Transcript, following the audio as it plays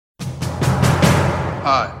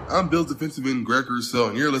Hi, I'm Bills defensive end Greg Rousseau,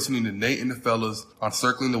 and you're listening to Nate and the Fellas on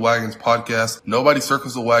Circling the Wagons podcast. Nobody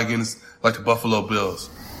circles the wagons like the Buffalo Bills.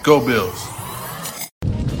 Go Bills!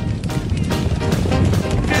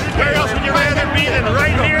 Where else would you rather be than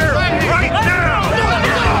right here, right now?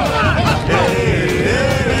 Hey,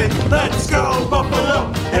 hey, let's go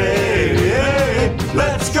Buffalo! Hey, hey,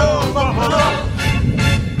 let's go Buffalo!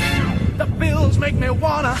 The Bills make me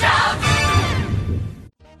wanna shout!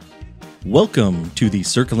 Welcome to the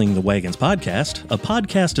Circling the Wagons podcast, a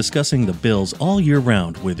podcast discussing the Bills all year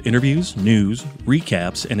round with interviews, news,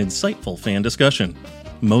 recaps, and insightful fan discussion.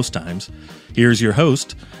 Most times. Here's your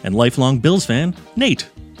host and lifelong Bills fan, Nate.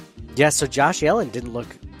 Yeah, so Josh Allen didn't look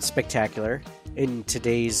spectacular in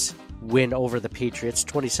today's win over the Patriots,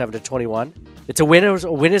 27-21. It's a win.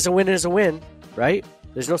 A win is a win is a win, right?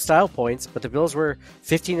 There's no style points, but the Bills were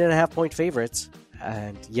 15.5-point favorites.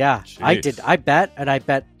 And yeah, Jeez. I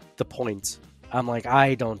bet the points. I'm like,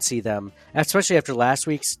 I don't see them, especially after last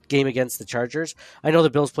week's game against the Chargers. I know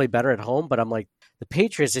the Bills play better at home, but I'm like, the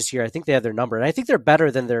Patriots this year, I think they have their number, and I think they're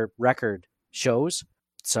better than their record shows.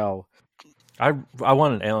 So I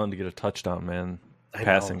wanted Allen to get a touchdown, man.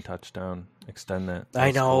 Passing touchdown. Extend that.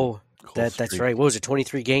 I know. Cool That's right. What was it,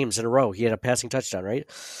 23 games in a row? He had a passing touchdown, right?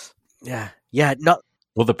 Yeah. No.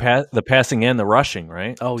 Well, the passing and the rushing,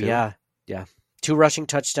 right? Oh, too. Yeah. 2 rushing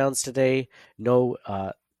touchdowns today. No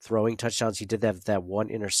throwing touchdowns. He did have that 1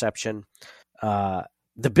 interception. The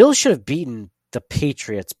Bills should have beaten the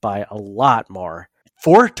Patriots by a lot more.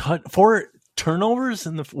 4 turnovers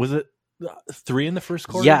was it 3 in the first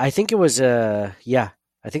quarter? Yeah, I think it was. I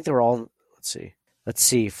think they were all. Let's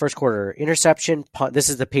see. First quarter, interception, punt. This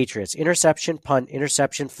is the Patriots. Interception, punt,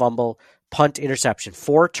 interception, fumble, punt, interception.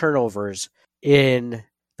 4 turnovers in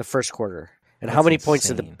the first quarter. And That's how many insane. points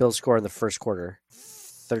did the Bills score in the first quarter?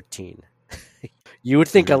 13. You would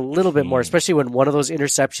think a little bit more, especially when one of those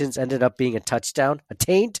interceptions ended up being a touchdown, a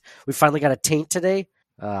taint. We finally got a taint today.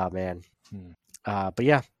 Oh, man. But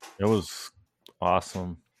yeah. It was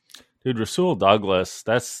awesome. Dude, Rasul Douglas,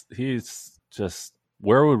 he's just,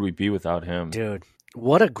 where would we be without him? Dude,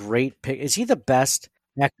 what a great pick. Is he the best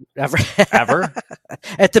ever? Ever?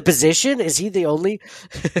 At the position? Is he the only?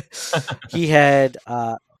 He had...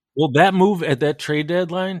 Well, that move at that trade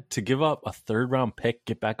deadline to give up a 3rd-round pick,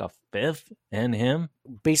 get back a 5th, and him?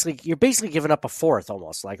 You're basically giving up a 4th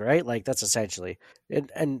almost, like, right? Like, that's essentially...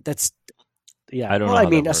 And that's... Yeah. I don't know. I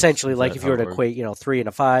mean, essentially, Is like, that if you were to how it equate, 3 and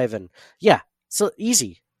a 5, and... Yeah. So,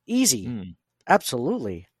 easy.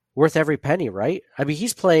 Absolutely. Worth every penny, right? I mean,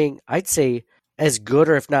 he's playing, I'd say, as good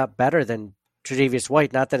or if not better than Tre'Davious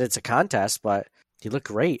White. Not that it's a contest, but he looked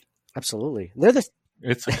great. Absolutely.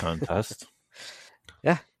 It's a contest.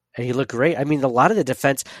 Yeah. And he looked great. I mean, a lot of the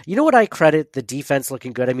defense, you know what I credit the defense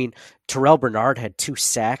looking good? I mean, Terrell Bernard had 2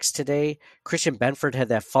 sacks today. Christian Benford had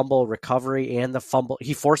that fumble recovery and the fumble.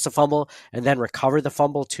 He forced the fumble and then recovered the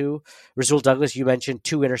fumble too. Rasul Douglas, you mentioned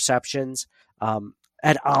 2 interceptions.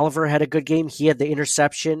 Ed Oliver had a good game. He had the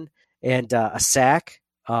interception and a sack.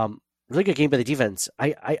 Really good game by the defense.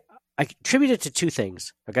 I attribute it to 2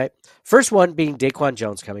 things. Okay. First one being Daquan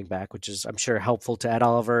Jones coming back, which is, I'm sure, helpful to Ed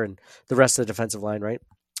Oliver and the rest of the defensive line, right?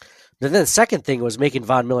 And then the second thing was making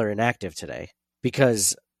Von Miller inactive today,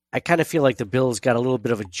 because I kind of feel like the Bills got a little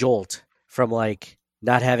bit of a jolt from like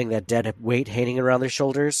not having that dead weight hanging around their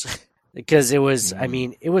shoulders. Because it was,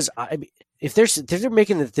 if they're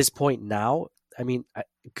making it at this point now, I mean,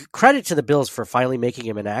 credit to the Bills for finally making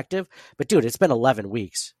him inactive. But dude, it's been 11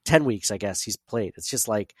 weeks, 10 weeks, I guess he's played. It's just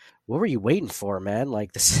like, what were you waiting for, man?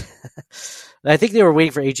 Like this, I think they were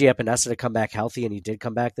waiting for AJ Epinesa to come back healthy, and he did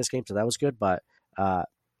come back this game, so that was good. But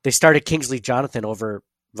they started Kingsley Jonathan over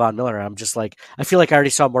Von Miller. I'm just like, I feel like I already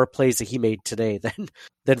saw more plays that he made today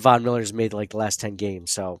than Von Miller's made like the last 10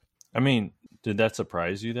 games. So, I mean, did that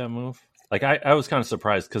surprise you, that move? Like, I was kind of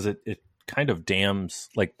surprised because it kind of damns,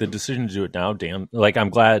 like, the decision to do it now, like, I'm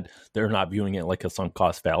glad they're not viewing it like a sunk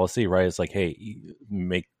cost fallacy, right? It's like, hey,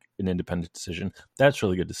 make an independent decision. That's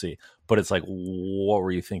really good to see. But it's like, what were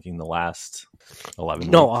you thinking the last 11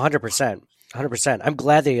 No, weeks? 100%. 100%. I'm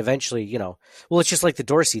glad they eventually, well, it's just like the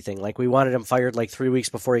Dorsey thing. Like, we wanted him fired like 3 weeks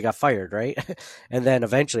before he got fired, right? And then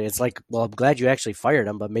eventually it's like, well, I'm glad you actually fired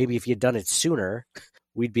him, but maybe if you'd done it sooner,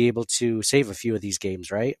 we'd be able to save a few of these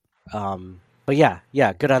games, right? But yeah,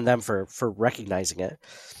 good on them for recognizing it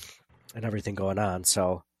and everything going on.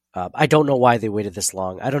 So I don't know why they waited this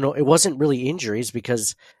long. I don't know. It wasn't really injuries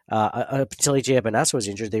because until AJ Epinesa was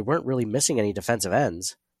injured, they weren't really missing any defensive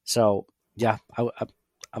ends. So yeah,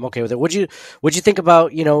 I'm okay with it. What'd you think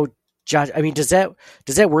about, Josh? I mean, does that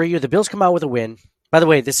worry you? The Bills come out with a win. By the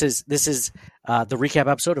way, this is the recap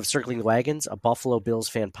episode of Circling the Wagons, a Buffalo Bills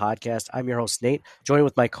fan podcast. I'm your host, Nate, joined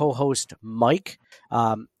with my co-host, Mike.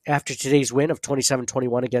 After today's win of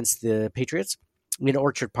 27-21 against the Patriots in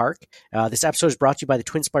Orchard Park, this episode is brought to you by the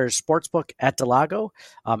Twin Spires Sportsbook at Del Lago,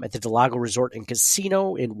 at the Del Lago Resort and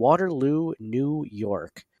Casino in Waterloo, New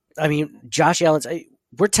York. I mean, Josh Allen's...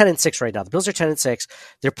 We're 10-6 right now. The Bills are 10-6.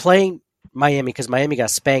 They're playing Miami because Miami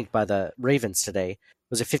got spanked by the Ravens today.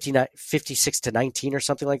 Was it 56-19 or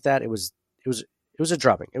something like that? It was a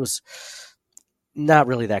drubbing. It was not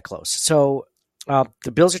really that close. So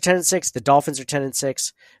the Bills are 10-6. The Dolphins are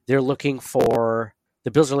 10-6. The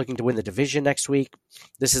Bills are looking to win the division next week.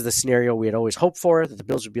 This is the scenario we had always hoped for, that the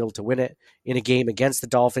Bills would be able to win it in a game against the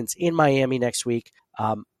Dolphins in Miami next week.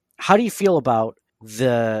 How do you feel about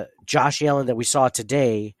the Josh Allen that we saw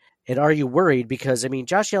today? And are you worried? Because, I mean,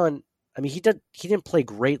 Josh Allen, he didn't play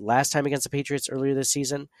great last time against the Patriots earlier this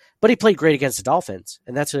season, but he played great against the Dolphins,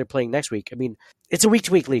 and that's who they're playing next week. I mean, it's a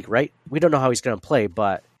week-to-week league, right? We don't know how he's going to play,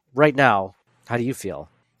 but right now, how do you feel?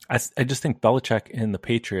 I just think Belichick and the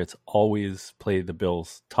Patriots always play the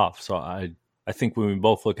Bills tough. So I think when we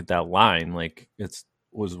both look at that line, like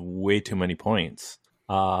was way too many points.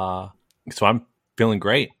 So I'm feeling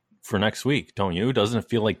great for next week, don't you? Doesn't it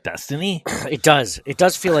feel like destiny? It does. It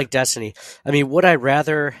does feel like destiny. I mean, would I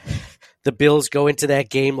rather the Bills go into that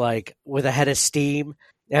game like with a head of steam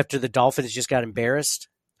after the Dolphins just got embarrassed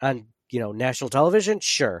on national television?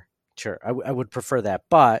 Sure. I would prefer that,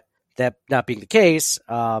 but that not being the case,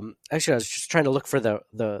 actually, I was just trying to look for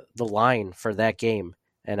the line for that game,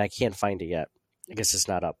 and I can't find it yet. I guess it's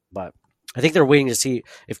not up, but I think they're waiting to see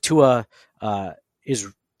if Tua is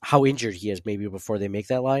how injured he is maybe before they make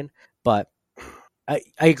that line. But I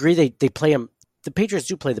agree they play him. The Patriots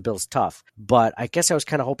do play the Bills tough, but I guess I was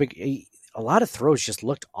kind of hoping a lot of throws just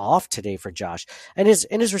looked off today for Josh, and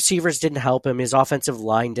his receivers didn't help him. His offensive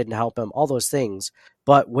line didn't help him. All those things.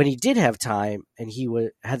 But when he did have time and he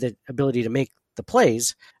had the ability to make the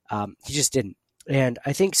plays, he just didn't. And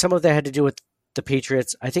I think some of that had to do with the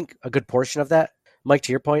Patriots. I think a good portion of that, Mike,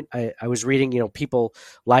 to your point, I was reading, people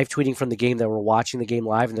live tweeting from the game that were watching the game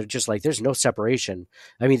live, and they're just like, there's no separation.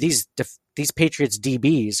 I mean, these Patriots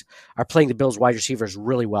DBs are playing the Bills wide receivers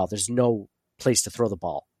really well. There's no place to throw the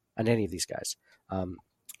ball on any of these guys.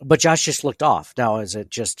 But Josh just looked off. Now, is it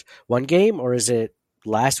just one game, or is it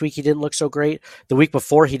last week he didn't look so great? The week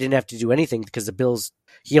before he didn't have to do anything because the Bills,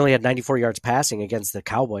 he only had 94 yards passing against the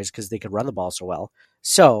Cowboys because they could run the ball so well.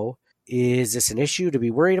 So is this an issue to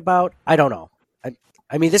be worried about? I don't know.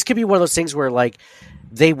 I mean, this could be one of those things where, like,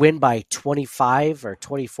 they win by 25 or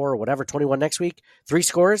 24 or whatever, 21 next week, 3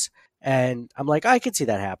 scores, and I'm like, I could see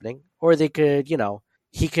that happening. Or they could,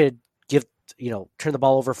 he could turn the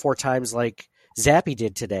ball over 4 times like Zapped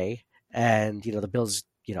did today, and, the Bills,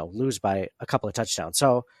 lose by a couple of touchdowns.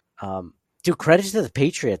 So, credit to the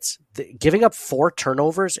Patriots. Giving up 4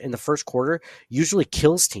 turnovers in the first quarter usually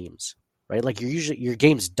kills teams. Right? Like your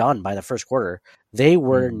game's done by the first quarter. They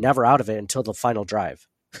were never out of it until the final drive.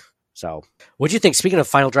 So what do you think? Speaking of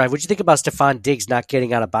final drive, what do you think about Stephon Diggs not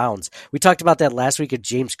getting out of bounds? We talked about that last week of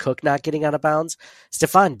James Cook not getting out of bounds.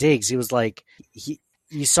 Stephon Diggs, he was like,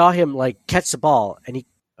 you saw him like catch the ball and he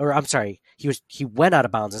went out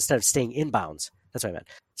of bounds instead of staying in bounds. That's what I meant.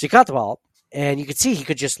 So he caught the ball. And you could see he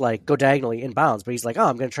could just like go diagonally in bounds, but he's like,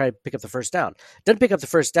 I'm going to try to pick up the first down. Doesn't pick up the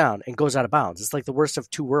first down and goes out of bounds. It's like the worst of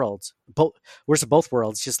 2 worlds, worst of both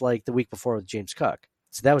worlds, just like the week before with James Cook.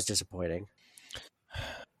 So that was disappointing.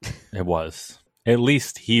 It was. At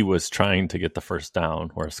least he was trying to get the first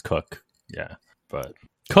down, whereas Cook, yeah. But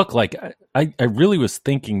Cook, like, I really was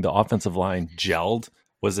thinking the offensive line gelled.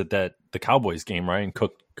 Was it that the Cowboys game, right? And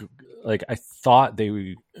Cook, like, I thought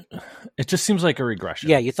it just seems like a regression.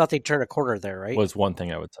 Yeah, you thought they'd turn a corner there, right? Was one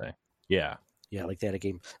thing I would say. Yeah. Yeah, like they had a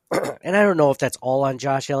game. And I don't know if that's all on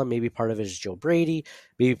Josh Allen. Maybe part of it is Joe Brady.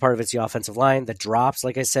 Maybe part of it's the offensive line. The drops,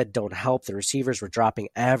 like I said, don't help. The receivers were dropping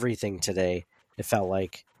everything today, it felt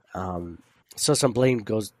like. So some blame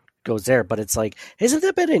goes there. But it's like, hasn't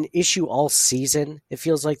that been an issue all season? It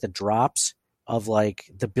feels like the drops of like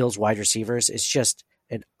the Bills wide receivers is just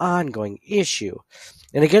an ongoing issue.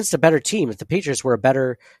 And against a better team, if the Patriots were a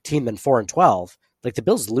better team than 4-12, like the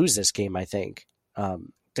Bills lose this game, I think,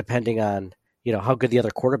 depending on, how good the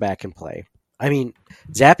other quarterback can play. I mean,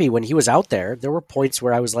 Zappy, when he was out there were points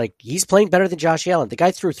where I was like, he's playing better than Josh Allen. The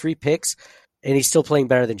guy threw 3 picks and he's still playing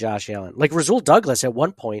better than Josh Allen. Like Rasul Douglas at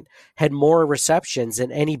one point had more receptions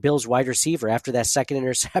than any Bills wide receiver after that second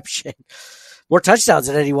interception. More touchdowns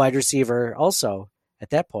than any wide receiver also at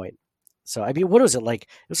that point. So, I mean, what was it like?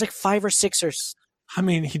 It was like 5 or 6 or... I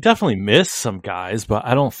mean, he definitely missed some guys, but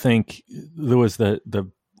I don't think there was the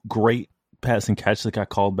great pass and catch that got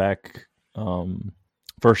called back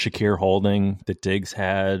for Shakir holding that Diggs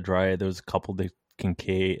had, right? There was a couple that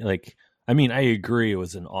Kincaid, I agree it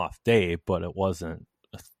was an off day, but it wasn't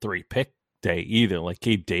a 3-pick day either. Like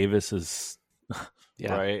Gabe Davis is,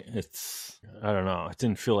 Yeah. right? I don't know. It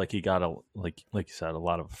didn't feel like he got like you said, a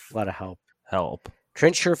lot of help.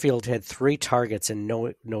 Trent Sherfield had 3 targets and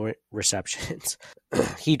no receptions.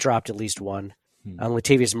 He dropped at least one.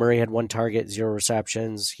 Latavius Murray had 1 target, 0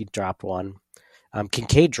 receptions. He dropped 1.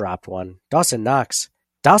 Kincaid dropped 1. Dawson Knox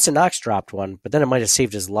dropped 1, but then it might have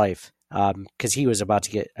saved his life because he was about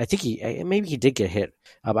to get. I think maybe he did get hit.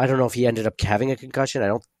 I don't know if he ended up having a concussion. I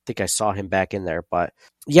don't think I saw him back in there, but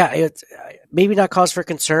yeah, it's maybe not cause for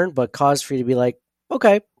concern, but cause for you to be like,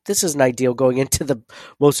 okay, this isn't ideal going into the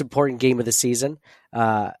most important game of the season.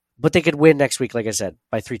 But they could win next week, like I said,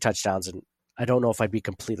 by 3 touchdowns, and I don't know if I'd be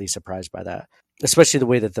completely surprised by that, especially the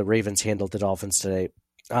way that the Ravens handled the Dolphins today.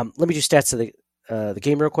 Let me do stats of the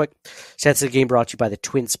game real quick. Stats of the game brought to you by the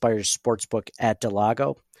Twin Spires Sportsbook at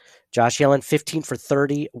Delago. Josh Allen, 15 for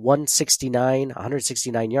 30,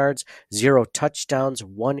 169 yards, 0 touchdowns,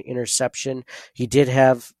 1 interception. He did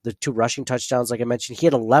have the 2 rushing touchdowns, like I mentioned. He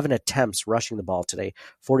had 11 attempts rushing the ball today,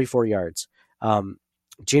 44 yards.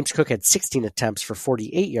 James Cook had 16 attempts for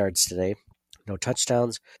 48 yards today. No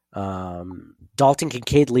touchdowns. Dalton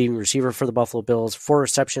Kincaid, leading receiver for the Buffalo Bills, 4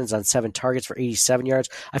 receptions on 7 targets for 87 yards.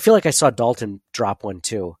 I feel like I saw Dalton drop one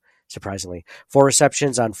too, surprisingly. 4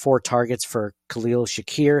 receptions on 4 targets for Khalil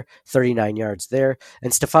Shakir, 39 yards there.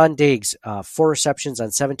 And Stephon Diggs, 4 receptions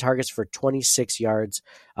on 7 targets for 26 yards,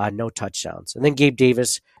 no touchdowns. And then Gabe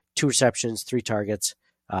Davis, 2 receptions, 3 targets,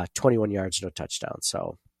 21 yards, no touchdowns.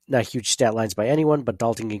 So not huge stat lines by anyone, but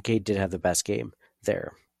Dalton Kincaid did have the best game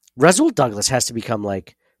there. Rasul Douglas has to become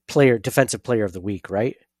like defensive player of the week,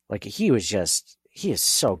 right? Like he is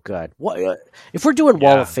so good. What if we're doing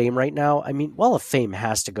Wall of Fame right now? I mean, Wall of Fame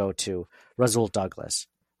has to go to Rasul Douglas,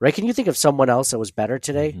 right? Can you think of someone else that was better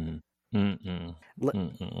today? There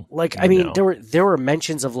were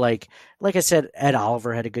mentions of like I said, Ed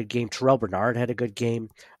Oliver had a good game. Terrell Bernard had a good game.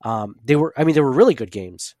 They were really good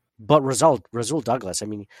games. But Rasul Douglas, I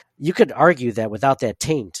mean, you could argue that without that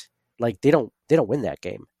taint, like they don't win that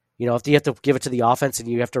game. You know, if you have to give it to the offense and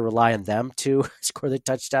you have to rely on them to score the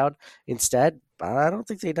touchdown instead, I don't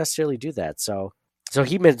think they necessarily do that. So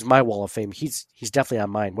he made my Wall of Fame. He's definitely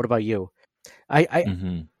on mine. What about you?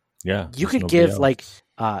 You could give like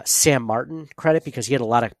Sam Martin credit because he had a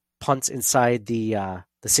lot of punts inside the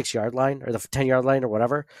 6-yard line or the 10-yard line or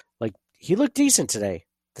whatever. Like he looked decent today.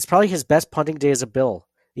 That's probably his best punting day as a Bill,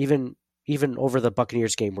 even over the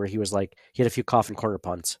Buccaneers game where he had a few coffin corner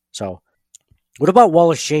punts. So. What about Wall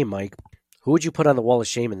of Shame, Mike? Who would you put on the Wall of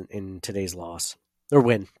Shame in today's loss or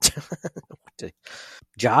win?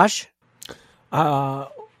 Josh? I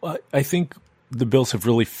think the Bills have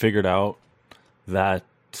really figured out that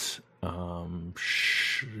with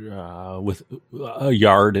a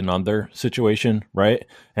yard and under situation, right?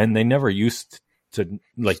 And they never used to,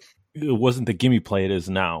 like, it wasn't the gimme play it is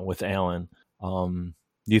now with Allen. Do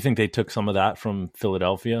you think they took some of that from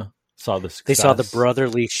Philadelphia? Saw the success. They saw the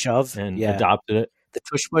brotherly shove and adopted it. The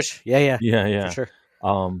tush push. Yeah. For sure.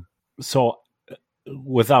 So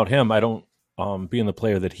without him, I don't being the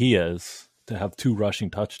player that he is to have 2 rushing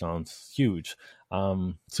touchdowns, huge.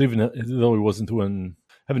 So even though he wasn't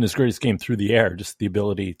having his greatest game through the air, just the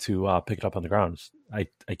ability to pick it up on the ground, I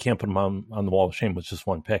can't put him on the Wall of Shame with just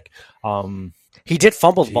 1 pick. He did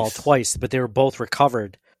fumble the ball twice, but they were both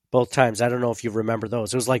recovered both times. I don't know if you remember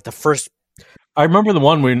those. It was like the first. I remember the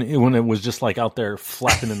one when it was just like out there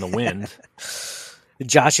flapping in the wind.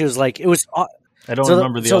 Josh, it was like it was. I don't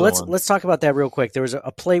remember the other one. So let's talk about that real quick. There was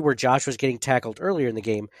a play where Josh was getting tackled earlier in the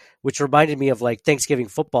game, which reminded me of like Thanksgiving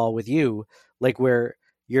football with you, like where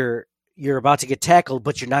you're about to get tackled,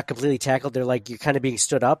 but you're not completely tackled. They're like you're kind of being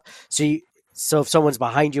stood up. So if someone's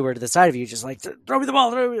behind you or to the side of you, just like throw me the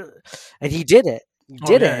ball, and he did it.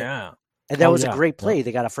 Yeah. And that was a great play. Yeah.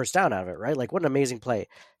 They got a first down out of it, right? Like, what an amazing play.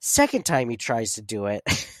 Second time he tries to do it,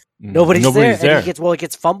 nobody's there. And he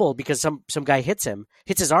gets fumbled because some guy hits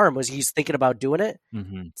his arm as he's thinking about doing it.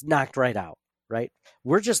 Mm-hmm. It's knocked right out, right?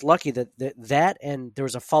 We're just lucky that and there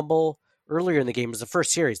was a fumble earlier in the game. It was the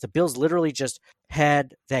first series. The Bills literally just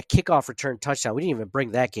had that kickoff return touchdown. We didn't even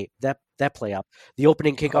bring that play up. The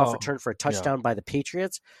opening kickoff return for a touchdown by the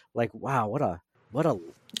Patriots. Like, wow, what a.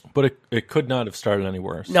 But it could not have started any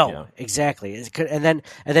worse. No, exactly. And then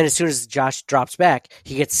as soon as Josh drops back,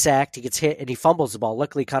 he gets sacked, he gets hit, and he fumbles the ball.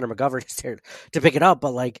 Luckily, Connor McGovern is there to pick it up.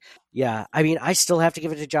 But I mean, I still have to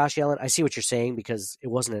give it to Josh Allen. I see what you're saying because it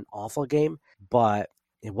wasn't an awful game, but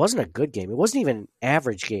it wasn't a good game. It wasn't even an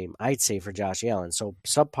average game, I'd say, for Josh Allen. So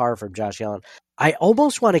subpar from Josh Allen. I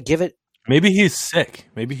almost want to give it. Maybe he's sick.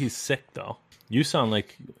 Maybe he's sick though. You sound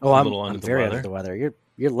like a little under I'm the very weather. under the weather.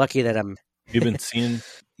 You're lucky that I'm. You've been seeing.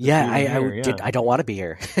 Yeah, I don't want to be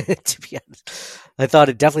here. To be honest, I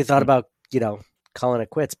definitely thought about calling it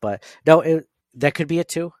quits, but no, that could be it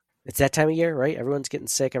too. It's that time of year, right? Everyone's getting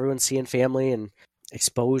sick. Everyone's seeing family and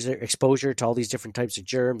exposure to all these different types of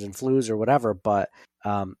germs and flus or whatever. But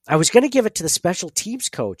I was going to give it to the special teams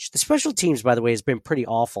coach. The special teams, by the way, has been pretty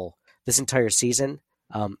awful this entire season.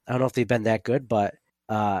 I don't know if they've been that good, but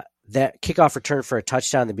that kickoff return for a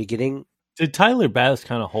touchdown in the beginning. Did Tyler Bass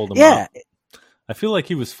kind of hold him up? I feel like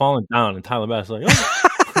he was falling down, and Tyler Bass was like,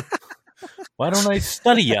 oh, why don't I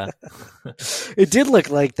study you? It did look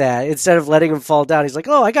like that. Instead of letting him fall down, he's like,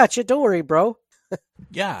 oh, I got you. Don't worry, bro.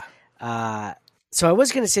 Yeah. So I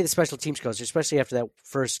was going to say the special teams coach, especially after that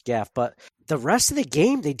first gaffe, but the rest of the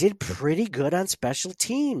game, they did pretty good on special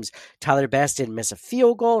teams. Tyler Bass didn't miss a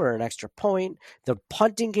field goal or an extra point. The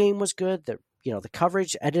punting game was good. The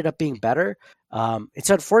coverage ended up being better. It's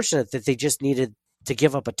unfortunate that they just needed to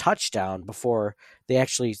give up a touchdown before they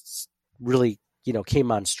actually really,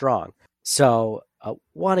 came on strong. So I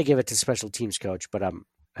want to give it to special teams coach, but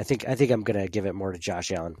I think I'm going to give it more to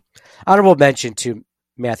Josh Allen. Honorable mention to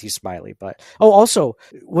Matthew Smiley, but also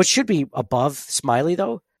what should be above Smiley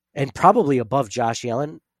though, and probably above Josh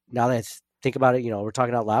Allen. Now that I think about it, we're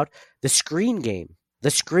talking out loud. The screen game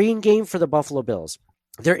for the Buffalo Bills.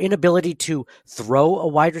 Their inability to throw a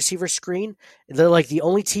wide receiver screen. They're like the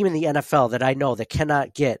only team in the NFL that I know that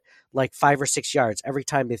cannot get like 5 or 6 yards every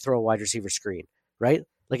time they throw a wide receiver screen, right?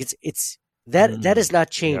 Like it's that has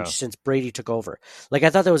not changed since Brady took over. Like I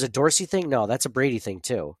thought that was a Dorsey thing. No, that's a Brady thing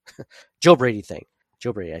too. Joe Brady thing.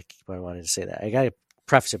 Joe Brady. I wanted to say that. I got to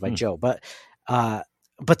preface it by Joe, but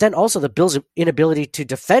then also the Bills' inability to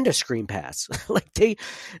defend a screen pass. Like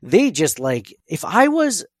they just like, if I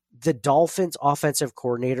was the Dolphins offensive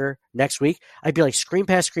coordinator next week, I'd be like screen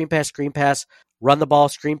pass, run the ball,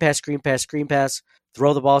 screen pass,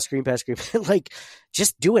 throw the ball, screen pass. Like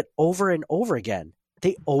just do it over and over again.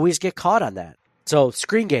 They always get caught on that. So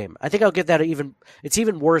screen game, I think I'll give that it's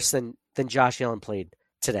even worse than Josh Allen played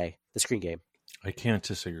today, the screen game. I can't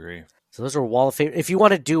disagree. So those are Wall of Fame. If you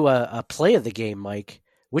want to do a play of the game, Mike,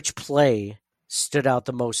 which play stood out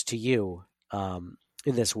the most to you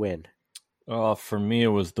in this win? For me, it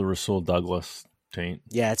was the Rasul Douglas taint.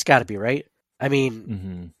 Yeah, it's got to be, right? I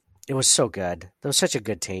mean, It was so good. That was such a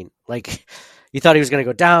good taint. Like, you thought he was going to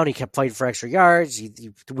go down. He kept fighting for extra yards.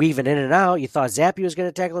 You weaving in and out. You thought Zapped was going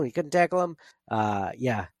to tackle him. He couldn't tackle him.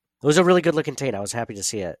 Yeah, it was a really good looking taint. I was happy to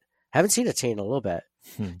see it. Haven't seen a taint in a little bit.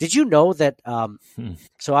 Did you know that?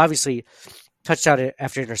 So obviously, touchdown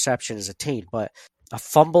after interception is a taint, but a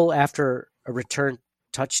fumble after a return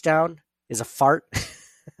touchdown is a fart.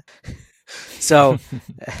 So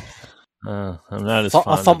I'm not as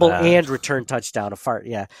a fumble and return touchdown, a fart.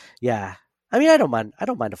 Yeah. I mean, I don't mind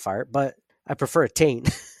a fart, but I prefer a taint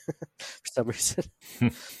for some reason.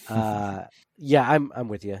 Yeah, I'm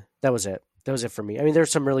with you. That was it. That was it for me. I mean,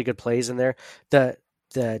 there's some really good plays in there. The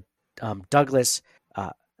Douglas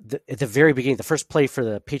at the very beginning, the first play for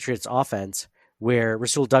the Patriots offense, where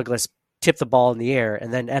Rasul Douglas tipped the ball in the air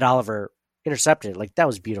and then Ed Oliver intercepted it. Like that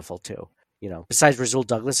was beautiful too. Besides Rasul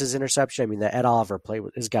Douglas's interception, I mean, the Ed Oliver play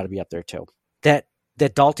has got to be up there too. That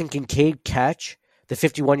Dalton Kincaid catch, the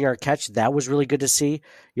 51-yard catch, that was really good to see.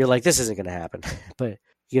 You're like, this isn't going to happen, but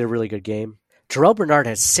you get a really good game. Terrell Bernard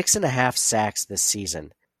has 6.5 sacks this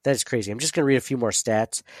season. That is crazy. I'm just going to read a few more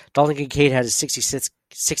stats. Dalton Kincaid had his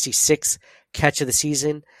 66th catch of the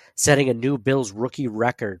season, setting a new Bills rookie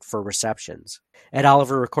record for receptions. Ed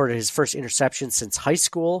Oliver recorded his first interception since high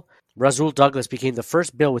school. Rasul Douglas became the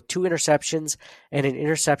first Bill with 2 interceptions and an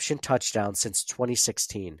interception touchdown since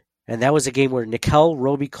 2016. And that was a game where Nickel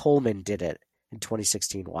Roby-Coleman did it in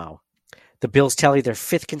 2016. Wow. The Bills tallied their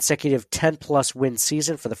 5th consecutive 10-plus win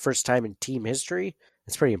season for the first time in team history.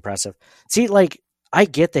 That's pretty impressive. See, like, I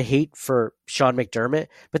get the hate for Sean McDermott,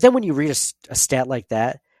 but then when you read a stat like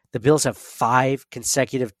that, the Bills have 5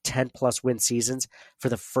 consecutive 10-plus win seasons for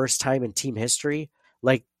the first time in team history.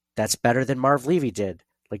 Like, that's better than Marv Levy did.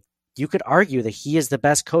 Like, you could argue that he is the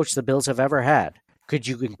best coach the Bills have ever had. Could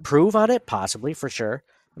you improve on it? Possibly, for sure.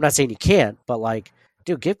 I'm not saying you can't, but like,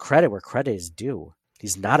 dude, give credit where credit is due.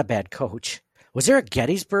 He's not a bad coach. Was there a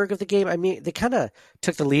Gettysburg of the game? I mean, they kind of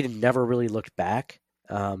took the lead and never really looked back.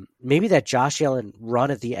 Maybe that Josh Allen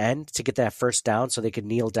run at the end to get that first down so they could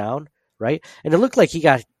kneel down, right? And it looked like he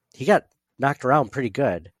got knocked around pretty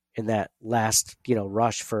good in that last,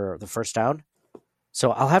 rush for the first down.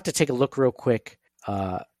 So I'll have to take a look real quick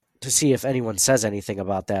to see if anyone says anything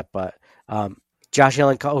about that. But Josh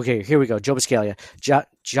Allen, okay, here we go. Joe Biscaglia.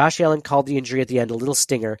 Josh Allen called the injury at the end a little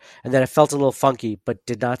stinger, and then it felt a little funky, but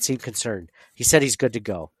did not seem concerned. He said he's good to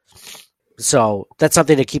go. So that's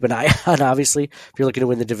something to keep an eye on, obviously, if you're looking to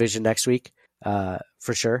win the division next week,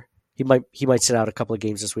 for sure. He might sit out a couple of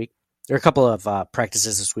games this week, or a couple of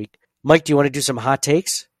practices this week. Mike, do you want to do some hot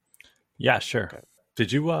takes? Yeah, sure. Okay.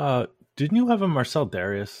 Didn't you have a Marcel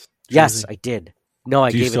Darius jersey? Yes, I did. No,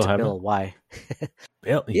 I gave it to Bill. Why?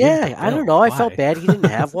 Bill? Yeah, I don't know. Why? I felt bad he didn't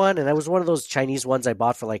have one, and that was one of those Chinese ones I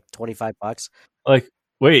bought for like $25. Like,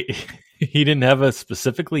 wait, he didn't have a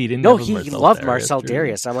specifically? He didn't. No, have he loved Marcel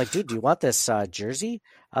Darius. I'm like, dude, do you want this jersey?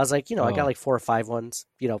 I was like, I got like 4 or 5 ones,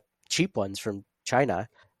 cheap ones from China.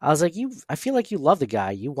 I was like, I feel like you love the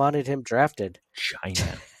guy. You wanted him drafted.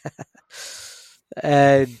 China.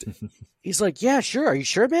 And he's like, yeah, sure. Are you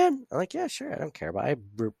sure, man? I'm like, yeah, sure. I don't care. But I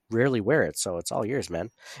rarely wear it, so it's all yours, man.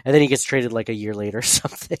 And then he gets traded like a year later or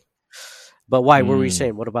something. But why? What were you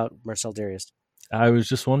saying? What about Marcel Darius? I was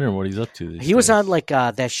just wondering what he's up to. He was on like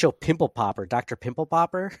that show Pimple Popper, Dr. Pimple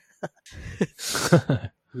Popper.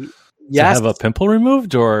 Yes. To have a pimple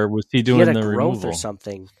removed, or was he doing the growth removal or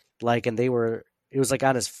something? Like, and it was like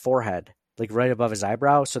on his forehead, like right above his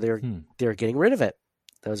eyebrow. So they were getting rid of it.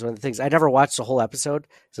 That was one of the things. I never watched the whole episode,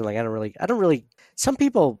 so like I don't really. Some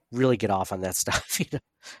people really get off on that stuff.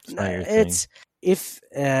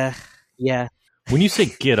 Yeah. When you say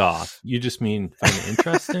get off, you just mean find it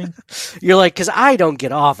interesting? You're like, because I don't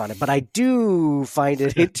get off on it, but I do find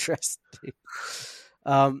it interesting.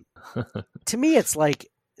 To me, it's like,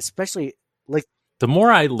 especially like, the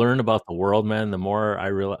more I learn about the world, man, the more I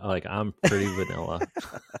realize, like, I'm pretty vanilla.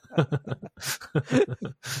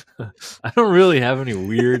 I don't really have any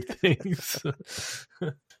weird things.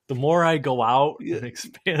 The more I go out and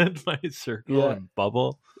expand my circle and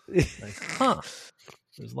bubble, like,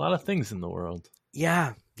 there's a lot of things in the world.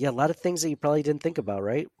 Yeah, a lot of things that you probably didn't think about,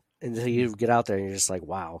 right? Until you get out there and you're just like,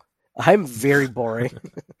 wow, I'm very boring.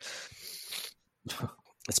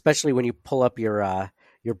 Especially when you pull up your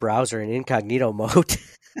browser in incognito mode.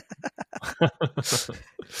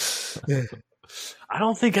 I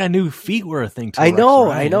don't think I knew feet were a thing. I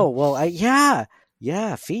know. Well,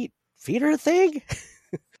 feet are a thing.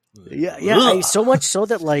 So much so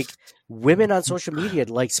that like women on social media,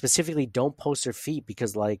 like specifically, don't post their feet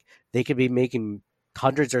because like they could be making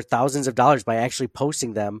hundreds or thousands of dollars by actually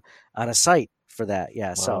posting them on a site for that. Yeah.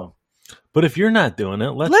 Wow. So. But if you're not doing it,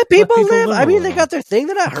 let people live. I mean, they got their thing.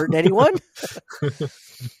 They're not hurting anyone.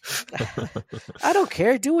 I don't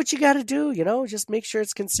care. Do what you got to do. Just make sure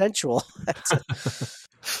it's consensual.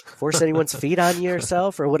 Force anyone's feet on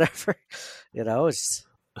yourself or whatever. It's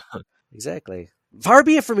exactly. Far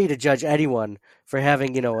be it for me to judge anyone for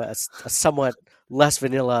having, a somewhat less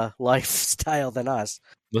vanilla lifestyle than us.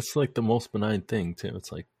 That's like the most benign thing too.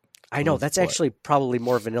 It's like. I know that's actually probably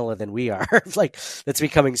more vanilla than we are. Like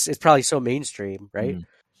it's probably so mainstream, right?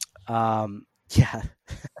 Yeah.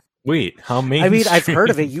 Wait, how mainstream? I mean, I've heard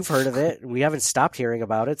of it. You've heard of it. We haven't stopped hearing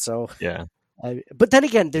about it. So yeah. But then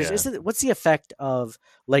again, what's the effect of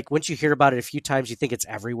like once you hear about it a few times, you think it's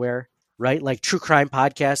everywhere, right? Like true crime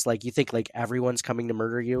podcasts, like you think like everyone's coming to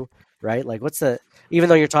murder you, right? Like even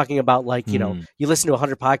though you're talking about like, you listen to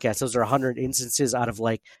 100 podcasts, those are 100 instances out of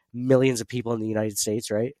like millions of people in the United States,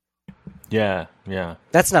 right? Yeah.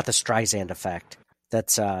 That's not the Streisand effect.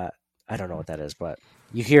 That's I don't know what that is, but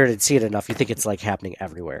you hear it and see it enough, you think it's like happening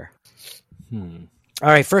everywhere. All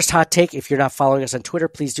right, first hot take. If you're not following us on Twitter,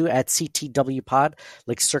 please do at CTW Pod,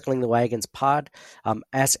 like Circling the Wagons Pod.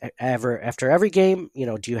 After every game,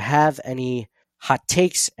 do you have any hot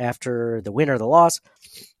takes after the win or the loss?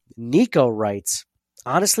 Nico writes,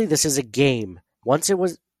 honestly, this is a game. Once it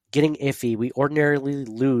was getting iffy, we ordinarily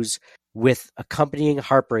lose with accompanying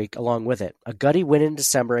heartbreak along with it. A gutty win in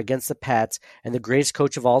December against the Pats and the greatest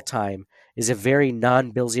coach of all time is a very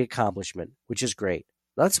non-Billsy accomplishment, which is great.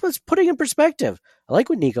 That's what's putting in perspective. I like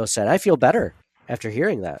what Nico said. I feel better after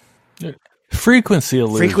hearing that. Frequency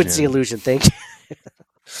illusion. Thank you.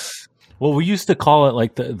 Well, we used to call it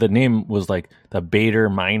like the name was like the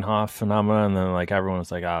Bader-Meinhof phenomenon, and then like everyone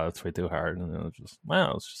was like, that's way too hard, and then it was just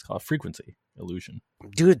let's just call it frequency illusion.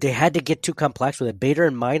 Dude, they had to get too complex with it. Bader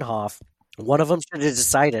and Meinhof, one of them should have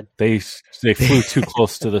decided. They flew too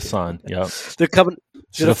close to the sun. Yep. They're coming.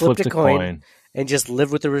 Should have flipped a coin and just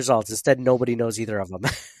lived with the results. Instead, nobody knows either of them.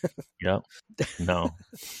 Yep. No.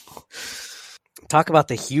 Talk about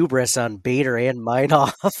the hubris on Bader and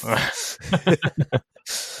Meinhof.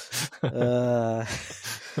 I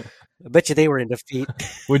bet you they were in defeat.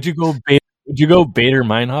 Would you go Bader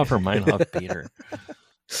Meinhof or Meinhof Bader?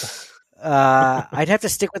 I'd have to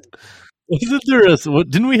stick with Wasn't there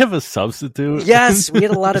didn't we have a substitute? Yes, we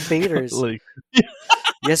had a lot of baiters. Like,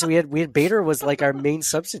 yes, we had Bader was like our main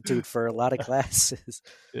substitute for a lot of classes.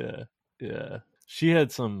 yeah. She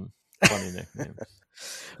had some funny nicknames.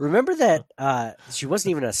 Remember that she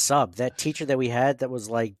wasn't even a sub. That teacher that we had that was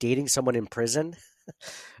like dating someone in prison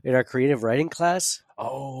in our creative writing class.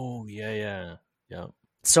 Oh, yeah.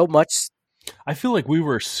 So much. I feel like we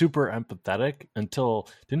were super empathetic until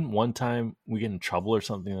didn't one time we get in trouble or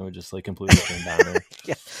something that we just like completely turned down her.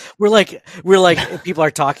 Yeah. We're like people are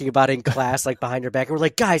talking about it in class, like behind her back, and we're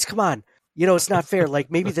like, guys, come on. It's not fair. Like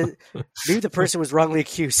maybe the person was wrongly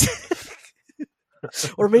accused.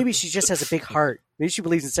 Or maybe she just has a big heart. Maybe she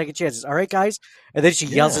believes in second chances. All right, guys? And then she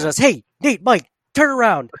yells at us, hey, Nate, Mike, turn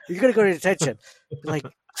around. You're going to go to detention. We're like,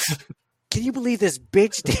 can you believe this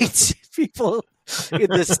bitch dates people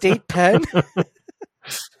in the state pen?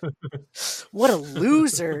 What a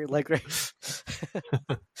loser. Like, right?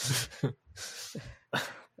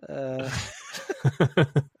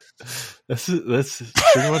 That's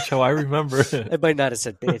pretty much how I remember it. I might not have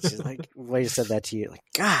said bitch. It's like, why you said that to you? Like,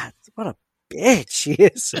 God, what a bitch she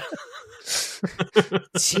is.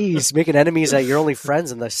 Jeez, making enemies at your only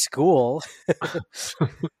friends in the school.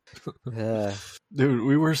 Dude,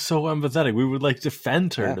 we were so empathetic. We would like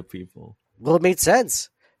defend her to people. Well, it made sense.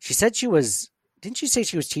 She said she was. Didn't she say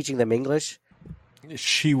she was teaching them English?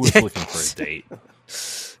 She was looking for a date.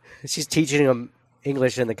 She's teaching them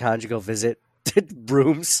English in the conjugal visit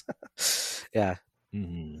rooms. Yeah.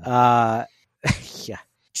 Mm-hmm. Yeah.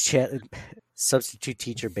 Substitute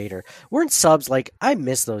teacher Bader. We're in subs. Like, I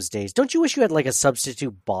miss those days. Don't you wish you had like a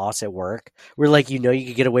substitute boss at work where like you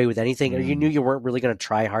could get away with anything, or you knew you weren't really going to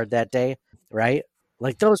try hard that day, right?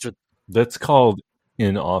 Like those were. That's called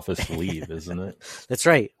in-office leave, isn't it? That's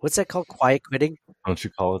right. What's that called? Quiet quitting? Don't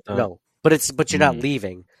you call it that? No, but you're not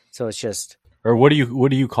leaving, so it's just. Or what do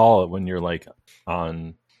you call it when you're like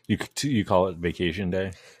on? You call it vacation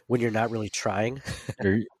day when you're not really trying.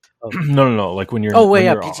 No. Like when you're. Oh, wait,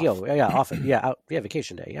 yeah, you're PTO. Off. Yeah, often. Yeah,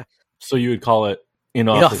 vacation day. Yeah. So you would call it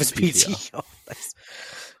in-office PTO.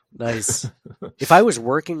 Nice. If I was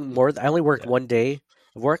working more, I only worked 1 day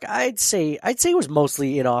of work. I'd say it was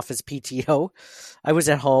mostly in-office PTO. I was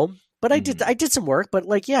at home, but I did some work. But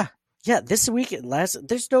like, yeah. This week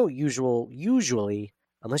there's no usually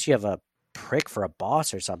unless you have a prick for a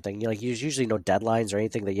boss or something. There's usually no deadlines or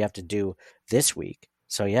anything that you have to do this week.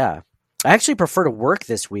 So yeah. I actually prefer to work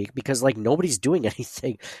this week because like nobody's doing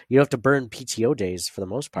anything. You don't have to burn PTO days for the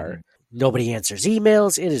most part. Mm-hmm. Nobody answers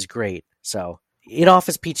emails. It is great. So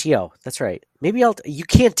in-office PTO. That's right. Maybe you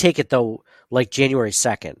can't take it though like January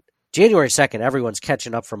 2nd. January 2nd, everyone's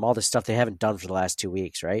catching up from all the stuff they haven't done for the last 2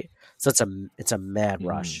 weeks, right? So it's a mad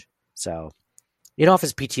rush. So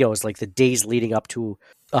in-office PTO is like the days leading up to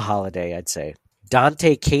a holiday, I'd say.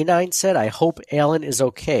 Dante K9 said, I hope Alan is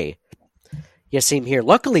okay. Yeah, same here.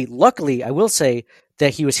 Luckily, I will say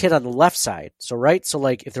that he was hit on the left side. So, right? So,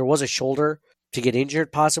 like, if there was a shoulder to get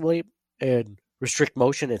injured possibly and restrict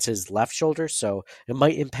motion, it's his left shoulder. So, it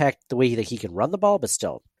might impact the way that he can run the ball, but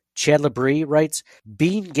still. Chad Labrie writes,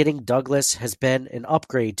 Bean getting Douglas has been an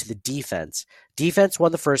upgrade to the defense. Defense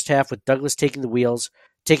won the first half with Douglas taking the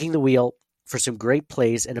wheel for some great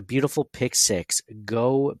plays and a beautiful pick six.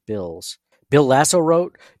 Go Bills. Bill Lasso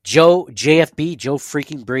wrote, Joe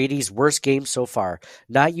freaking Brady's worst game so far.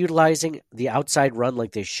 Not utilizing the outside run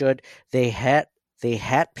like they should. The hat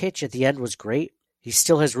pitch at the end was great. He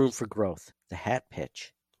still has room for growth. The hat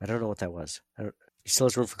pitch. I don't know what that was. He still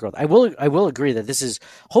has room for growth. I will agree that this is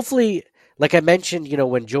hopefully, like I mentioned,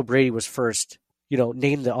 when Joe Brady was first,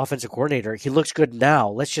 named the offensive coordinator, he looks good now.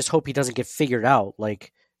 Let's just hope he doesn't get figured out.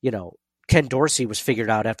 Like, Ken Dorsey was figured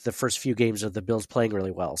out after the first few games of the Bills playing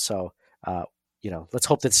really well. So, let's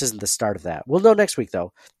hope this isn't the start of that. We'll know next week,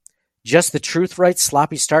 though. Just the Truth writes,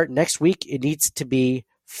 sloppy start. Next week, it needs to be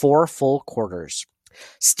 4 full quarters.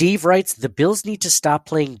 Steve writes, the Bills need to stop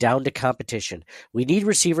playing down to competition. We need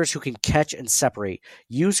receivers who can catch and separate.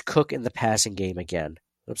 Use Cook in the passing game again.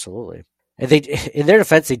 Absolutely. And they, in their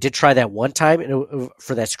defense, they did try that one time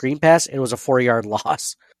for that screen pass, and it was a 4-yard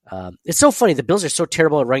loss. It's so funny. The Bills are so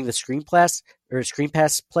terrible at running the screen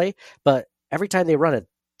pass play, but every time they run it,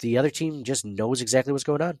 the other team just knows exactly what's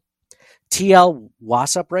going on. TL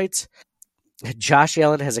Wassup writes, Josh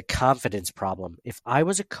Allen has a confidence problem. If I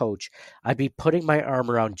was a coach, I'd be putting my arm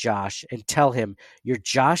around Josh and tell him, you're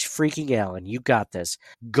Josh freaking Allen. You got this.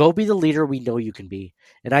 Go be the leader we know you can be.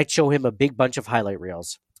 And I'd show him a big bunch of highlight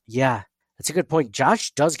reels. Yeah, that's a good point.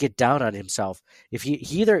 Josh does get down on himself. If he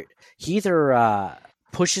either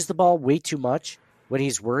pushes the ball way too much when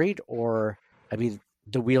he's worried, or,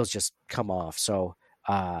 the wheels just come off. So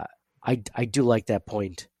I do like that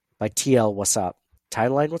point by TL. What's up?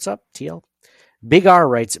 Timeline. What's up? TL. Big R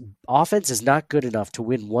writes, offense is not good enough to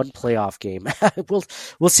win one playoff game.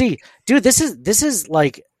 We'll see, dude. This is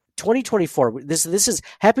like 2024. This is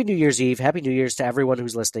Happy New Year's Eve. Happy New Year's to everyone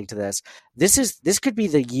who's listening to this. This could be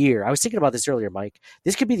the year. I was thinking about this earlier, Mike.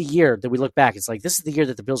 This could be the year that we look back. It's like this is the year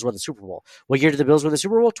that the Bills won the Super Bowl. What year did the Bills win the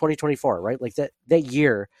Super Bowl? 2024, right? Like that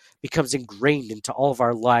year becomes ingrained into all of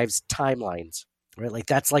our lives' timelines. Right, like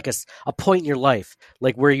that's like a point in your life,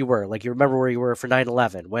 like where you were, like you remember where you were for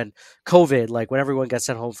 9/11, when COVID, like when everyone got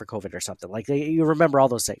sent home for COVID or something, like you remember all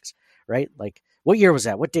those things, right? Like what year was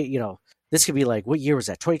that? What date? This could be like, what year was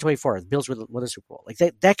that? 2024. The Bills won the Super Bowl. Like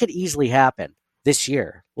that could easily happen this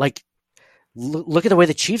year. Like look at the way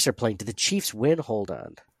the Chiefs are playing. Did the Chiefs win? Hold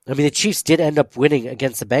on. I mean, the Chiefs did end up winning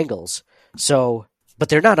against the Bengals, but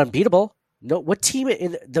they're not unbeatable. No, what team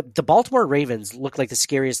in the Baltimore Ravens look like the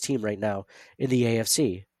scariest team right now in the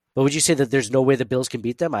AFC? But would you say that there's no way the Bills can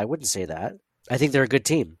beat them? I wouldn't say that. I think they're a good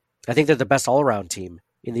team. I think they're the best all-around team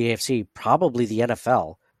in the AFC, probably the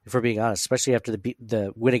NFL, if we're being honest, especially after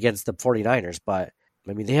the win against the 49ers. But,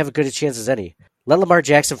 I mean, they have as good a chance as any. Let Lamar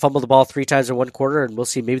Jackson fumble the ball 3 times in one quarter, and we'll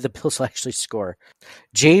see. Maybe the Bills will actually score.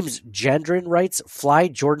 James Gendron writes, fly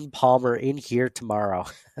Jordan Palmer in here tomorrow.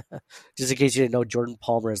 Just in case you didn't know, Jordan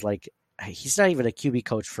Palmer is like, he's not even a QB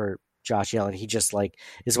coach for Josh Allen. He just like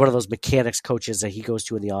is one of those mechanics coaches that he goes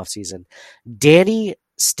to in the offseason. Danny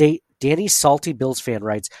Salty Bills fan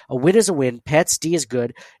writes, a win is a win. Pat's D is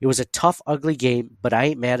good. It was a tough, ugly game, but I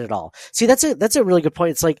ain't mad at all. See, that's a really good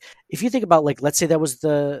point. It's like, if you think about, like, let's say that was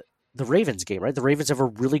the Ravens game, right? The Ravens have a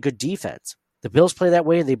really good defense. The Bills play that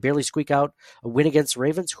way and they barely squeak out a win against the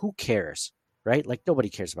Ravens. Who cares, right? Like, nobody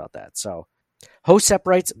cares about that. So, Hosep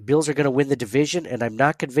writes, Bills are going to win the division, and I'm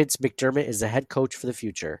not convinced McDermott is the head coach for the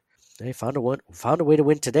future. They found a way to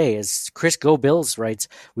win today. As Chris Go Bills writes,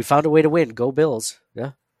 we found a way to win. Go Bills.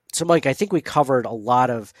 Yeah. So, Mike, I think we covered a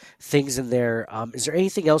lot of things in there. Is there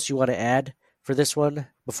anything else you want to add for this one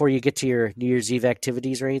before you get to your New Year's Eve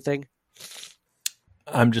activities or anything?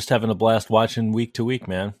 I'm just having a blast watching week to week,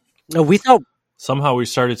 man. No, we thought somehow we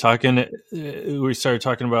started talking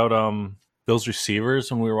about Bills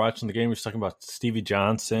receivers when we were watching the game. We were talking about Stevie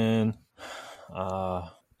Johnson,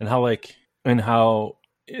 and how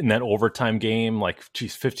in that overtime game,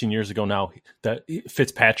 15 years ago now, that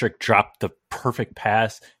Fitzpatrick dropped the perfect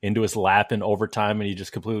pass into his lap in overtime, and he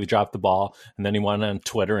just completely dropped the ball. And then he went on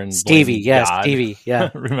Twitter and Stevie, yeah,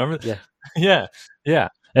 remember? Yeah.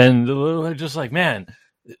 And just like, man,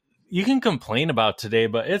 you can complain about today,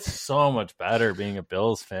 but it's so much better being a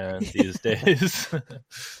Bills fan these days.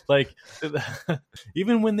 Like,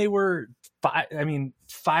 even when they were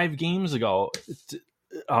 5 games ago,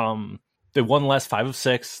 they won last 5 of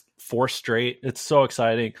 6, 4 straight. It's so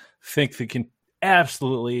exciting. Think they can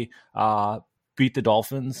absolutely beat the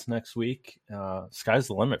Dolphins next week. Sky's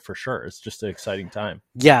the limit for sure. It's just an exciting time.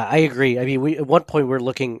 Yeah, I agree. I mean, at one point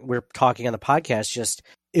we're talking on the podcast, just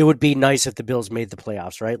it would be nice if the Bills made the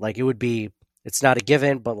playoffs, right? Like, it's not a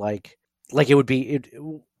given, but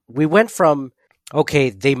we went from,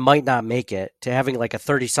 okay, they might not make it, to having like a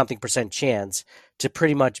 30-something% chance, to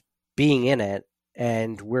pretty much being in it.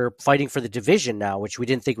 And we're fighting for the division now, which we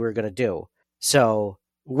didn't think we were going to do. So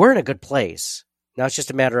we're in a good place. Now it's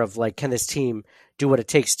just a matter of, like, can this team do what it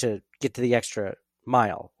takes to get to the extra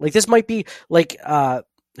mile? Like, this might be like,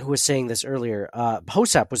 who was saying this earlier?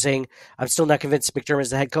 Hosap was saying, I'm still not convinced McDermott is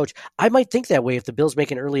the head coach. I might think that way if the Bills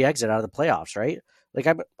make an early exit out of the playoffs, right? Like,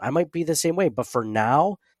 I might be the same way. But for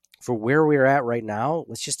now, for where we're at right now,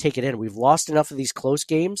 let's just take it in. We've lost enough of these close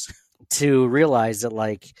games to realize that,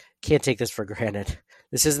 like, can't take this for granted.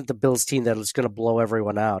 This isn't the Bills team that is going to blow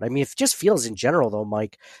everyone out. I mean, it just feels in general, though,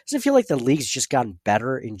 Mike, doesn't it feel like the league's just gotten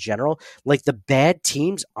better in general? Like, the bad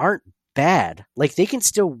teams aren't bad. Like, they can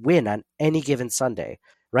still win on any given Sunday,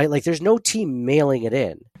 right? Like, there's no team mailing it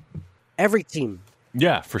in. Every team.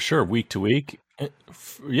 Yeah, for sure. Week to week.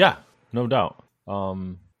 Yeah, no doubt.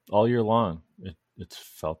 All year long, it's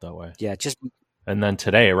felt that way. Yeah, and then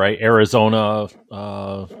today, right? Arizona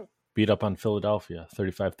beat up on Philadelphia,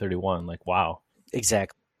 35-31. Like, wow.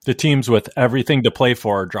 Exactly. The teams with everything to play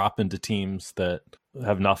for drop into teams that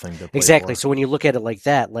have nothing to play exactly. for. So when you look at it like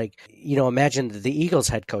that, like, imagine the Eagles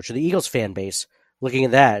head coach or the Eagles fan base looking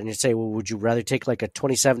at that, and you say, well, would you rather take like a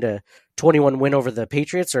 27-21 win over the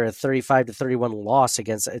Patriots or a 35-31 loss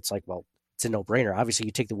against? It's like, well, it's a no-brainer. Obviously,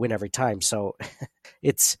 you take the win every time. So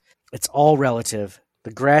it's all relative.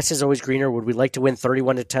 The grass is always greener. Would we like to win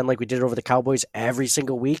 31-10 like we did over the Cowboys every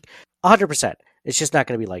single week? 100%. It's just not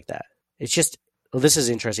going to be like that. It's just, well, this is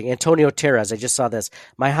interesting. Antonio Terraz, I just saw this.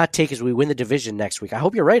 My hot take is we win the division next week. I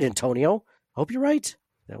hope you're right, Antonio. I hope you're right.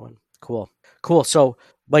 That one. Cool. So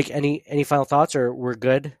Mike, any final thoughts, or we're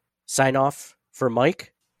good? Sign off for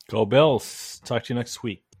Mike. Go Bills. Talk to you next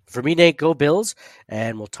week. For me, Nate, go Bills,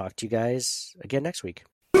 and we'll talk to you guys again next week.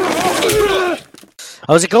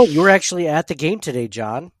 How's it going? You were actually at the game today,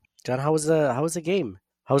 John. John, how was the game?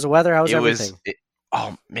 How was the weather? How was everything?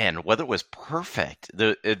 Oh man, weather was perfect.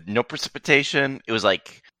 No precipitation. It was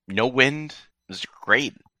like no wind. It was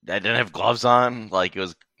great. I didn't have gloves on. Like, it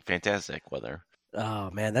was fantastic weather. Oh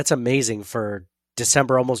man, that's amazing for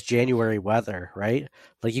December, almost January weather, right?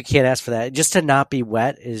 Like, you can't ask for that. Just to not be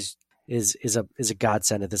wet is a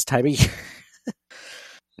godsend at this time of year.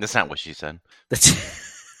 That's not what she said.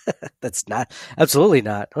 That's not, absolutely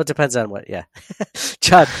not. Well, it depends on what. Yeah,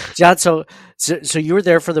 John. So you were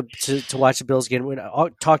there for to watch the Bills game. When I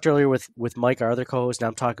talked earlier with Mike, our other co-host. Now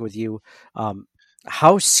I'm talking with you.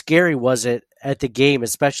 How scary was it at the game,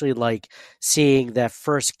 especially like seeing that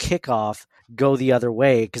first kickoff go the other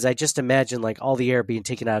way? Because I just imagine like all the air being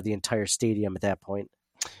taken out of the entire stadium at that point.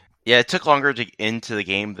 Yeah, it took longer to get into the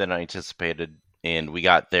game than I anticipated, and we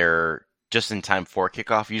got there just in time for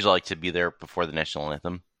kickoff. Usually I like to be there before the national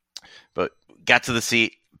anthem. But got to the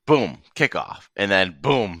seat, boom, kickoff, and then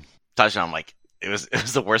boom, touchdown. Like, it was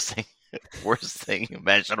the worst thing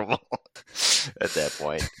imaginable at that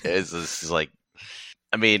point. It's like,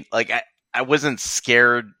 I mean, like, I wasn't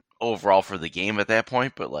scared overall for the game at that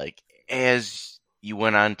point, but like, as you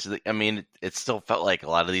went on to it still felt like a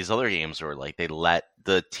lot of these other games where like they let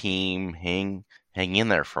the team hang in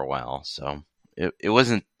there for a while. So it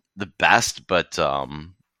wasn't the best, but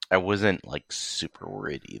I wasn't like super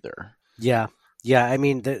worried either. Yeah. I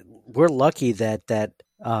mean, we're lucky that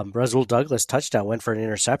Rasul Douglas touchdown went for an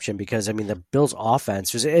interception, because I mean the Bills'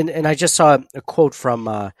 offense was, and I just saw a quote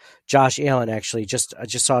from Josh Allen. Actually, I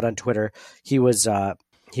just saw it on Twitter. He was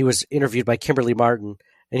interviewed by Kimberly Martin,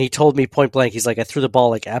 and he told me point blank, he's like, I threw the ball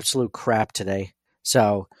like absolute crap today.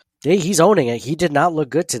 So he's owning it. He did not look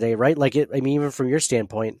good today, right? Like, even from your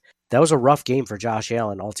standpoint, that was a rough game for Josh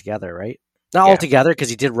Allen altogether, right? Not altogether, because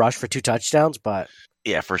he did rush for 2 touchdowns, but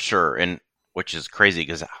yeah, for sure. And which is crazy,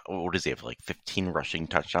 because what does he have, like 15 rushing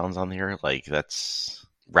touchdowns on here? Like, that's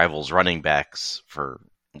rivals running backs for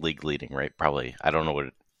league leading, right? Probably. I don't know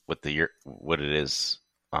what it is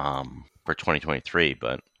for 2023,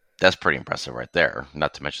 but that's pretty impressive right there.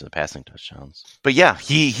 Not to mention the passing touchdowns. But yeah,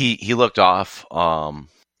 he looked off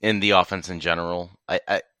in the offense in general.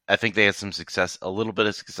 I think they had some success, a little bit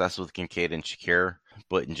of success with Kincaid and Shakir,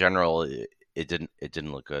 but in general, it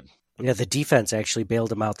didn't look good. Yeah, the defense actually bailed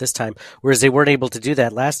them out this time, whereas they weren't able to do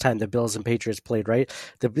that last time the Bills and Patriots played, right?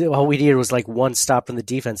 All we needed was like one stop from the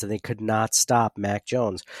defense, and they could not stop Mac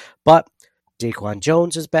Jones. But Daquan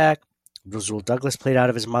Jones is back. Rasul Douglas played out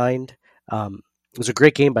of his mind. It was a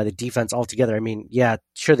great game by the defense altogether. I mean, yeah,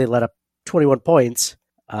 sure, they let up 21 points,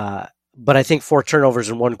 but I think 4 turnovers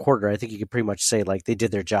in 1 quarter. I think you could pretty much say like they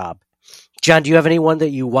did their job. John, do you have anyone that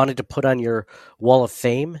you wanted to put on your wall of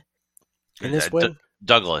fame in this win?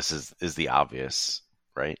 Douglas is the obvious,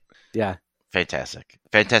 right? Yeah. Fantastic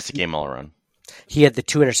game all around. He had the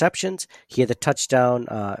 2 interceptions. He had the touchdown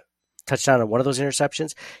on one of those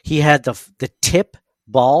interceptions. He had the tip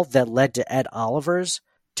ball that led to Ed Oliver's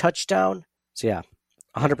touchdown. So yeah,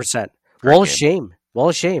 100%. Wall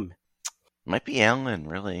of shame. Might be Allen,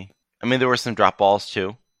 really. I mean, there were some drop balls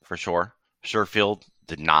too, for sure. Sherfield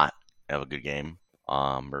did not have a good game.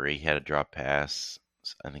 Murray had a drop pass.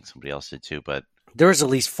 I think somebody else did too, but there was at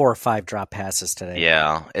least 4 or 5 drop passes today.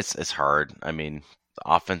 Yeah, it's hard. I mean,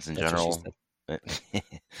 the offense in general,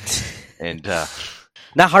 and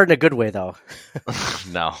not hard in a good way though.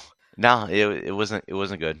 No, it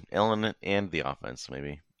wasn't good. Allen and the offense,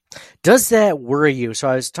 maybe. Does that worry you? So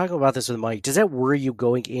I was talking about this with Mike. Does that worry you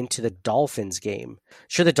going into the Dolphins game?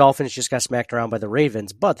 Sure, the Dolphins just got smacked around by the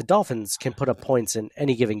Ravens, but the Dolphins can put up points in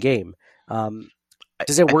any given game.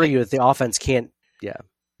 Does it worry you that the offense can't? Yeah.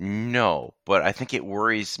 No, but I think it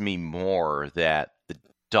worries me more that the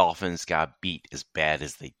Dolphins got beat as bad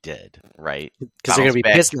as they did, right? Because they're going to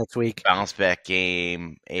be pissed next week. Bounce back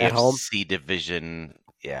game, at home? AFC division.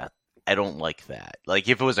 Yeah, I don't like that. Like,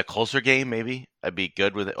 if it was a closer game, maybe I'd be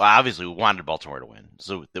good with it. Well, obviously, we wanted Baltimore to win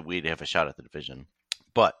so that we'd have a shot at the division.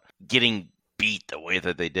 But getting beat the way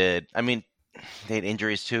that they did, I mean, they had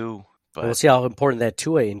injuries too. But we'll see how important that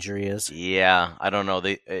Tua injury is. Yeah, I don't know.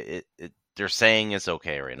 They're saying it's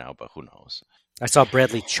okay right now, but who knows? I saw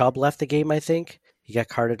Bradley Chubb left the game, I think. He got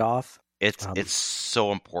carted off. It's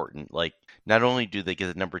so important. Like, not only do they get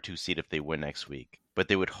the number 2 seed if they win next week, but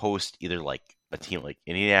they would host either like a team like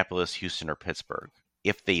Indianapolis, Houston, or Pittsburgh.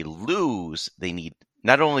 If they lose,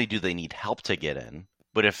 not only do they need help to get in,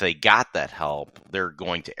 but if they got that help, they're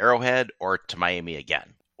going to Arrowhead or to Miami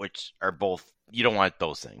again, which are both, you don't want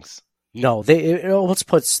those things. No, it almost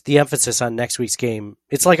puts the emphasis on next week's game.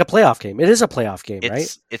 It's like a playoff game. It is a playoff game,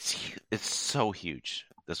 right? It's so huge.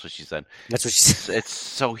 That's what she said. That's what she said. It's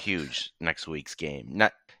so huge next week's game.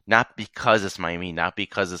 Not because it's Miami, not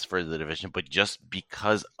because it's for the division, but just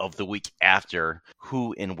because of the week after,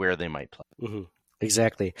 who and where they might play. Mm-hmm.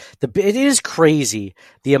 Exactly. It is crazy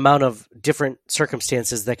the amount of different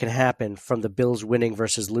circumstances that can happen from the Bills winning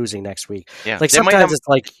versus losing next week. Yeah, like sometimes it's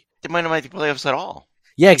like they might not make the playoffs at all.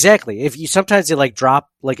 Yeah, exactly. If you sometimes they like drop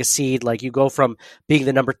like a seed, like you go from being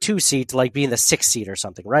the number 2 seed to like being the 6th seed or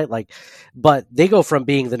something, right? Like, but they go from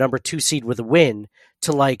being the number 2 seed with a win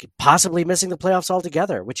to like possibly missing the playoffs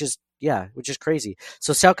altogether, which is crazy.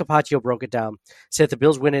 So Sal Capaccio broke it down, said the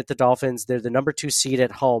Bills win at the Dolphins. They're the number 2 seed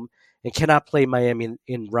at home and cannot play Miami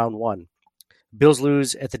in round 1. Bills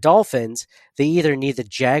lose at the Dolphins. They either need the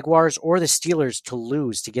Jaguars or the Steelers to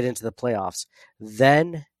lose to get into the playoffs.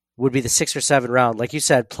 Then would be the 6 or 7 round, like you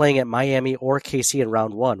said, playing at Miami or KC in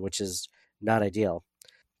round 1, which is not ideal.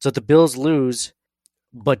 So if the Bills lose,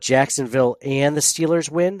 but Jacksonville and the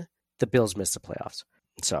Steelers win, the Bills miss the playoffs.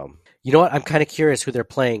 So, you know what? I'm kind of curious who they're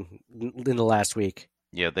playing in the last week.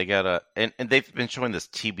 Yeah, they got and they've been showing this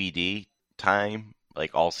TBD time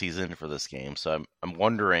like all season for this game. So I'm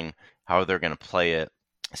wondering how they're going to play it,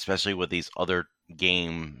 especially with these other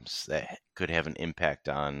games that could have an impact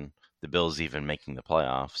on the Bills even making the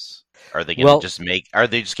playoffs. Are they going to just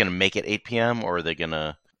going to make it 8 p.m. or are they going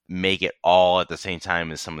to make it all at the same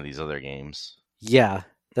time as some of these other games? Yeah,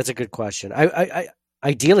 that's a good question. I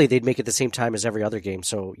ideally they'd make it the same time as every other game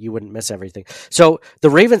so you wouldn't miss everything. So the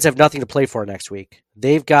Ravens have nothing to play for next week.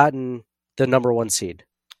 They've gotten the number 1 seed.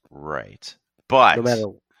 Right. But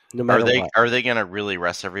no matter what. Are they going to really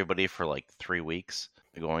rest everybody for like 3 weeks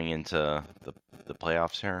going into the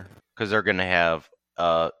playoffs here? Because they're going to have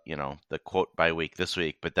the quote bye week this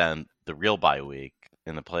week, but then the real bye week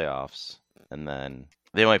in the playoffs, and then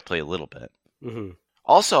they might play a little bit. Mm-hmm.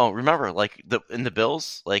 Also, remember, like in the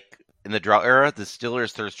Bills, like in the drought era, the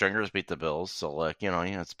Steelers' third stringers beat the Bills, so like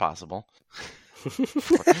it's possible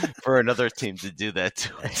for another team to do that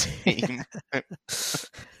to a team.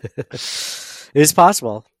 It is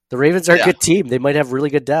possible. The Ravens are a good team. They might have really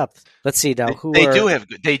good depth. Let's see now.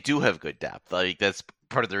 They do have good depth. Like that's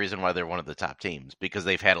part of the reason why they're one of the top teams because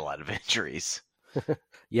they've had a lot of injuries.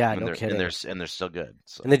 Yeah, no kidding. And they're still good.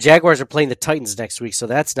 So. And the Jaguars are playing the Titans next week, so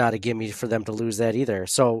that's not a gimme for them to lose that either.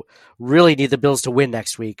 So really need the Bills to win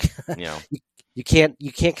next week. Yeah, you can't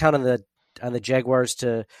count on the Jaguars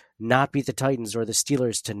to not beat the Titans or the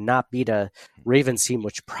Steelers to not beat a Ravens team,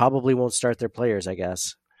 which probably won't start their players. I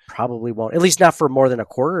guess probably won't, at least not for more than a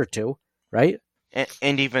quarter or two, right?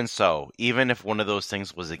 And even so, even if one of those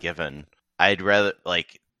things was a given, I'd rather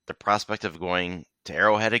like the prospect of going to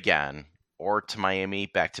Arrowhead again or to Miami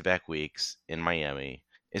back-to-back weeks in Miami.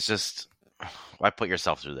 It's just, why put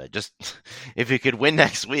yourself through that? Just if you could win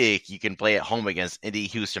next week, you can play at home against Indy,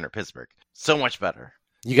 Houston, or Pittsburgh. So much better.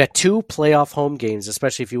 You got 2 playoff home games,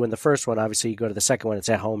 especially if you win the first one. Obviously, you go to the second one, it's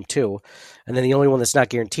at home too. And then the only one that's not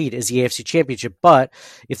guaranteed is the AFC Championship. But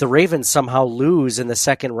if the Ravens somehow lose in the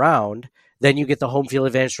second round, then you get the home field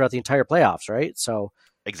advantage throughout the entire playoffs, right? So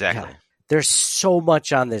exactly. Yeah, there's so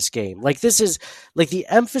much on this game. Like this is like the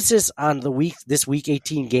emphasis on this week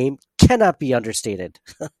 18 game cannot be understated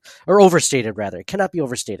or overstated rather. It cannot be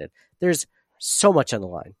overstated. There's so much on the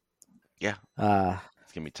line. Yeah.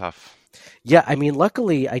 It's going to be tough. Yeah, I mean,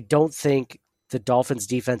 luckily, I don't think the Dolphins'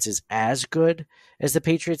 defense is as good as the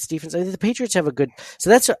Patriots' defense. I think the Patriots have a good. So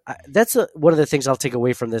that's one of the things I'll take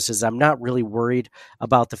away from this is I'm not really worried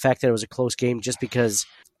about the fact that it was a close game, just because.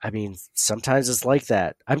 I mean, sometimes it's like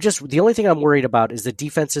that. The only thing I'm worried about is the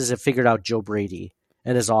defenses have figured out Joe Brady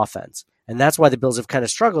and his offense, and that's why the Bills have kind of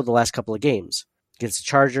struggled the last couple of games against the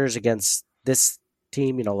Chargers, against this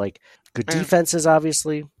team. Like good defenses,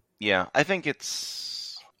 obviously. Yeah, I think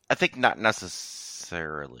not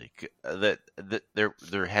necessarily that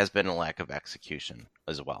there has been a lack of execution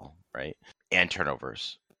as well, right? And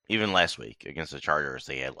turnovers. Even last week against the Chargers,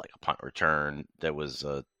 they had like a punt return that was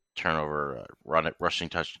a turnover, rushing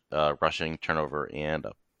turnover, and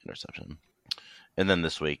a interception. And then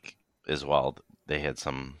this week as well, they had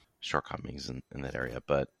some shortcomings in that area.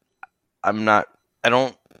 But I'm not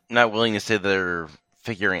willing to say they're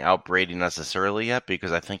figuring out Brady necessarily yet,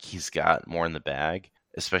 because I think he's got more in the bag,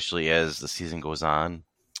 especially as the season goes on.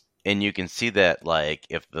 And you can see that, like,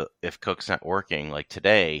 if Cook's not working, like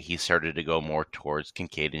today, he started to go more towards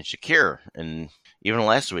Kincaid and Shakir, and even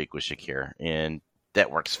last week was Shakir, and that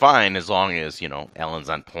works fine as long as Allen's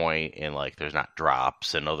on point and like there's not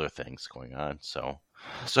drops and other things going on. So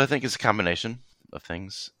I think it's a combination of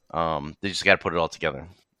things. They just got to put it all together.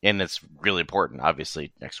 and it's really important,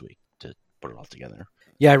 obviously, next week to put it all together.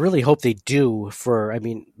 Yeah, I really hope they do.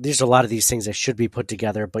 There's a lot of these things that should be put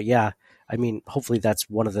together, but yeah, hopefully that's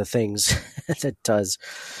one of the things that does.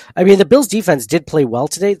 The Bills defense did play well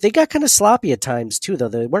today. They got kind of sloppy at times too, though.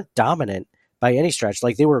 They weren't dominant by any stretch.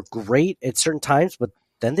 Like they were great at certain times, but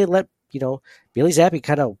then they let, Bailey Zappi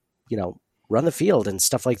kind of, run the field and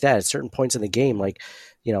stuff like that at certain points in the game, like,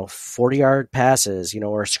 40-yard passes,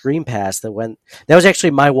 or a screen pass that was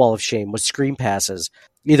actually my wall of shame, was screen passes,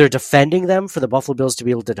 either defending them for the Buffalo Bills to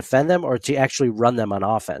be able to defend them or to actually run them on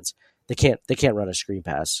offense. They can't run a screen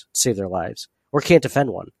pass, save their lives, or can't defend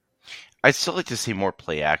one. I'd still like to see more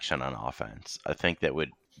play action on offense. I think that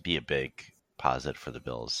would be a big positive for the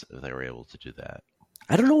Bills if they were able to do that.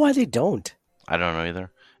 I don't know why they don't. I don't know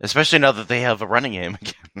either. Especially now that they have a running game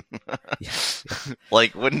again. Yeah.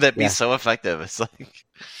 Like, wouldn't that be so effective? It's like...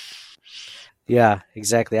 Yeah,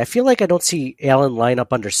 exactly. I feel like I don't see Allen line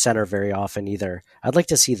up under center very often either. I'd like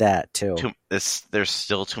to see that too. There's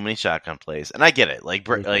still too many shotgun plays, and I get it. Like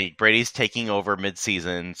Brady's taking over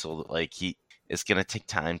mid-season, so like it's gonna take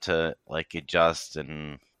time to like adjust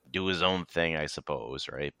and do his own thing, I suppose,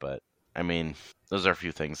 right? But those are a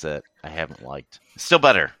few things that I haven't liked. Still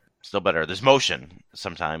better. There's motion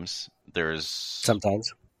sometimes.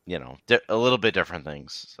 Sometimes, a little bit different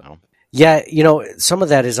things. So. Yeah, some of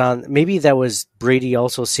that is on, maybe that was Brady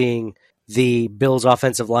also seeing the Bills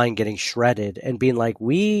offensive line getting shredded and being like,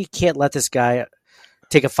 we can't let this guy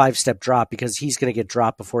take a 5-step drop because he's going to get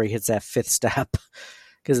dropped before he hits that 5th step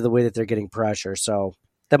because of the way that they're getting pressure. So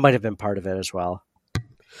that might have been part of it as well.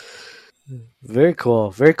 Very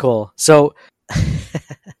cool. Very cool. So,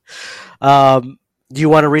 do you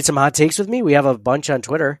want to read some hot takes with me? We have a bunch on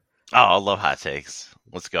Twitter. Oh, I love hot takes.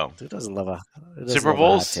 Let's go. Who doesn't love a Super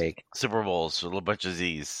Bowls? Hot take? Super Bowls. A little bunch of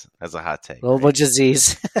Z's as a hot take. A little bunch of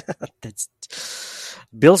Z's. That's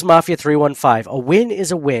Bills Mafia 315. A win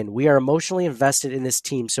is a win. We are emotionally invested in this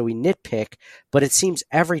team, so we nitpick, but it seems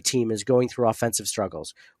every team is going through offensive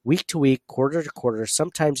struggles. Week to week, quarter to quarter,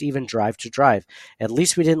 sometimes even drive to drive. At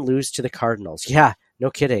least we didn't lose to the Cardinals. Yeah,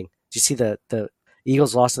 no kidding. Did you see the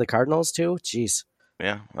Eagles lost to the Cardinals too? Jeez.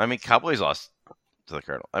 Yeah, Cowboys lost to the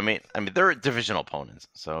Cardinals. They're divisional opponents,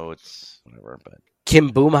 so it's whatever. But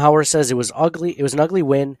Kim Boomhauer says it was ugly. It was an ugly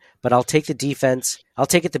win, but I'll take the defense. I'll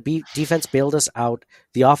take it. The defense bailed us out.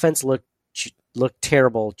 The offense looked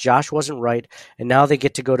terrible. Josh wasn't right, and now they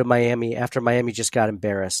get to go to Miami after Miami just got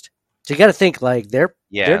embarrassed. So you got to think like they're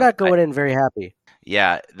not going in very happy.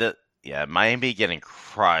 Yeah, Miami getting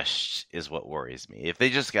crushed is what worries me. If they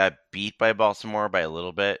just got beat by Baltimore by a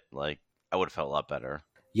little bit, like I would have felt a lot better.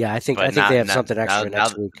 Yeah, I think they have something extra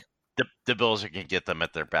next week. The Bills are going to get them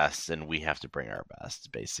at their best, and we have to bring our best.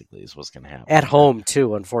 Basically, is what's going to happen at home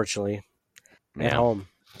too. Unfortunately, at home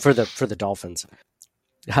for the Dolphins.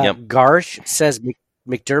 Yep. Garsh says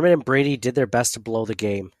McDermott and Brady did their best to blow the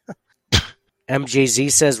game.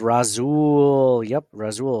 MJZ says Razul. Yep,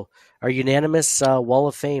 Razul, our unanimous Wall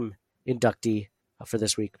of Fame inductee for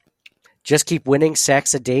this week. Just keep winning.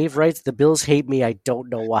 Saxa Dave writes, the Bills hate me. I don't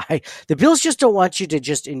know why. The Bills just don't want you to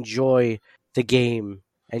just enjoy the game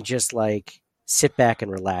and just like sit back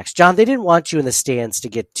and relax. John, they didn't want you in the stands to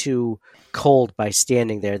get too cold by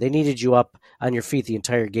standing there. They needed you up on your feet the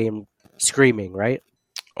entire game screaming, right?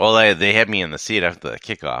 Well, they had me in the seat after the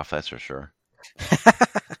kickoff, that's for sure.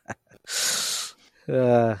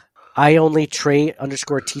 I only Trey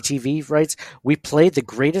 _TTV writes, we played the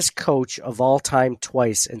greatest coach of all time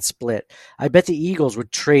twice and split. I bet the Eagles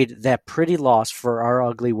would trade that pretty loss for our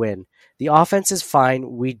ugly win. The offense is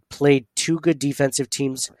fine. We played 2 good defensive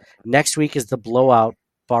teams. Next week is the blowout,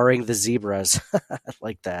 barring the Zebras.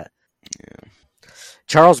 Like that. Yeah.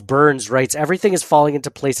 Charles Burns writes, everything is falling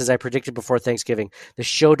into place as I predicted before Thanksgiving. The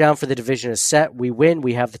showdown for the division is set. We win.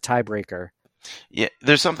 We have the tiebreaker. Yeah,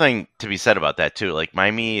 there's something to be said about that too. Like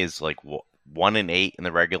Miami is like 1-8 in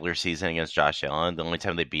the regular season against Josh Allen. The only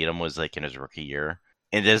time they beat him was like in his rookie year,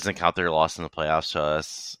 and it doesn't count their loss in the playoffs to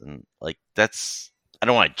us. And like that's, I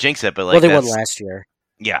don't want to jinx it, but like they won last year.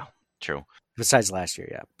 Yeah, true. Besides last year,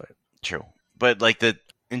 yeah, but true. But like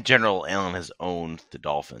in general, Allen has owned the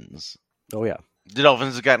Dolphins. Oh yeah, the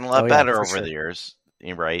Dolphins have gotten a lot better over the years,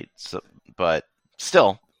 right? So, but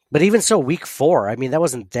still. But even so, week 4, that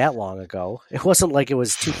wasn't that long ago. It wasn't like it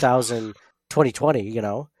was 2020, you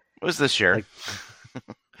know? It was this year.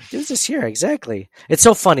 It was this year, exactly. It's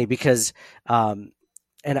so funny because, and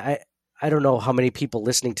I don't know how many people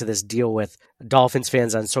listening to this deal with Dolphins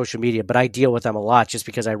fans on social media, but I deal with them a lot just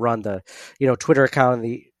because I run the, Twitter account and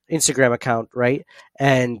the Instagram account, right?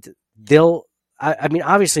 And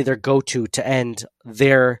obviously their go-to to end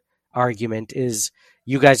their argument is,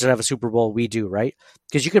 you guys don't have a Super Bowl, we do, right?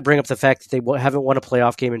 Because you could bring up the fact that they haven't won a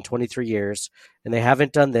playoff game in 23 years, and they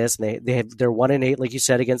haven't done this, and they're 1-8, like you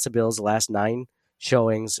said, against the Bills the last 9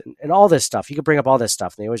 showings, and all this stuff. You could bring up all this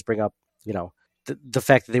stuff, and they always bring up, the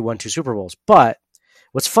fact that they won 2 Super Bowls. But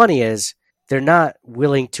what's funny is they're not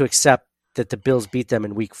willing to accept that the Bills beat them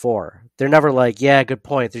in week 4. They're never like, yeah, good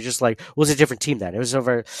point. They're just like, well, it was a different team then. It was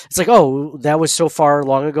over. It's like, oh, that was so far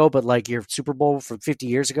long ago, but like your Super Bowl from 50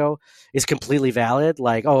 years ago is completely valid.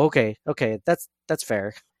 Like, oh, okay, that's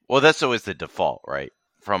fair. Well, that's always the default, right?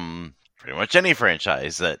 From pretty much any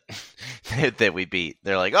franchise that that we beat.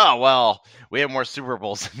 They're like, oh, well, we have more Super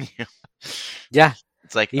Bowls than you. Yeah.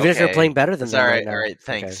 It's like, even if you're playing better than them. All right,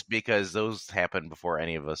 thanks. Okay. Because those happened before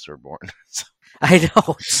any of us were born. So. I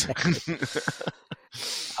know.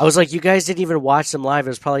 I was like, you guys didn't even watch them live. It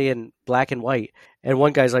was probably in black and white. And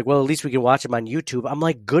one guy's like, well, at least we can watch them on YouTube. I'm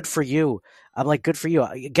like, good for you.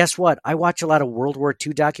 Guess what? I watch a lot of World War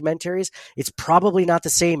II documentaries. It's probably not the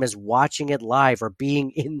same as watching it live or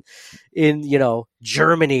being in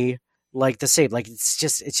Germany, like the same. Like it's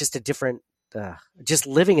just a different, just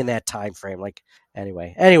living in that time frame. Like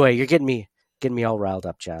anyway, you're getting me all riled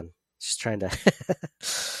up, John. Just trying to.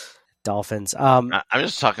 Dolphins. I'm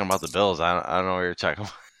just talking about the Bills. I don't know what you're talking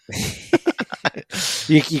about.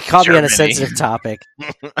 you caught me on a sensitive topic.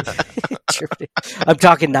 I'm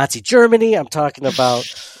talking Nazi Germany. I'm talking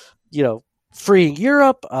about freeing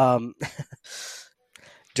Europe.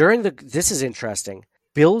 This is interesting.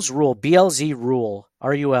 BLZ rule,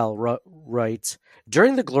 RUL writes,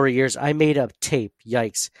 during the glory years, I made a tape,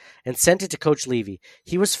 yikes, and sent it to Coach Levy.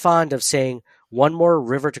 He was fond of saying, one more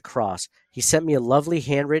river to cross. He sent me a lovely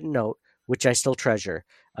handwritten note, which I still treasure.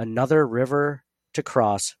 Another river to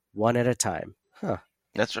cross, one at a time. Huh.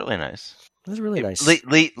 That's really nice. That's really nice.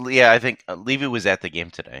 Yeah, I think Levy was at the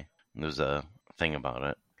game today. There's a thing about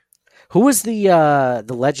it. Who was the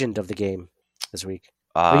legend of the game this week?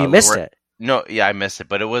 You missed it. No, yeah, I missed it,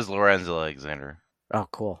 but it was Lorenzo Alexander. Oh,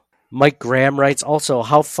 cool. Mike Graham writes, also,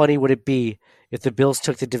 how funny would it be if the Bills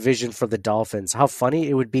took the division from the Dolphins? How funny?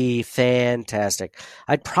 It would be fantastic.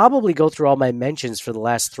 I'd probably go through all my mentions for the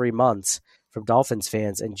last 3 months from Dolphins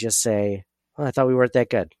fans and just say, oh, I thought we weren't that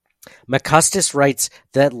good. McCustis writes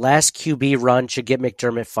that last QB run should get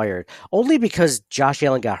McDermott fired, only because Josh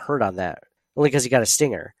Allen got hurt on that, only because he got a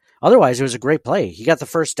stinger. Otherwise, it was a great play. He got the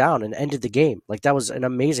first down and ended the game. Like, that was an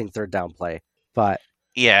amazing third down play. But,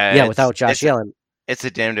 yeah, without Josh Allen. It's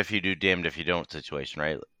a damned if you do, damned if you don't situation,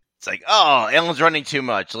 right? It's like, oh, Allen's running too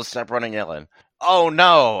much. Let's stop running Allen. Oh,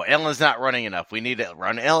 no, Allen's not running enough. We need to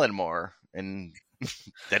run Allen more. And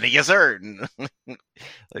then he gets hurt.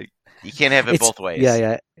 Like, you can't have it both ways.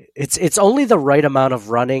 Yeah. It's only the right amount of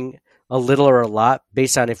running, a little or a lot,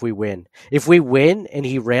 based on if we win. If we win and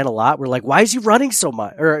he ran a lot, we're like, why is he running so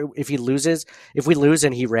much? Or if we lose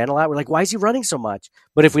and he ran a lot, we're like, why is he running so much?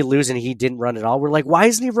 But if we lose and he didn't run at all, we're like, why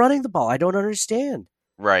isn't he running the ball? I don't understand.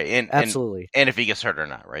 Right. Absolutely. And if he gets hurt or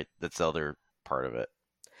not, right? That's the other part of it.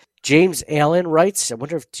 James Allen writes, I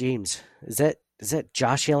wonder if James, is that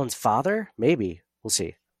Josh Allen's father? Maybe. We'll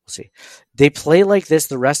see. They play like this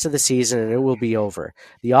the rest of the season and it will be over.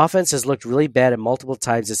 The offense has looked really bad at multiple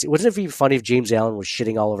times this season. Wouldn't it be funny if James Allen was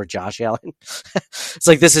shitting all over Josh Allen? It's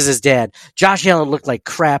like, this is his dad. Josh Allen looked like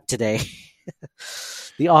crap today.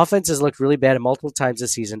 The offense has looked really bad at multiple times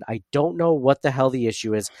this season. I don't know what the hell the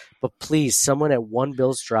issue is, but please, someone at One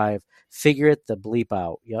Bills Drive, figure it the bleep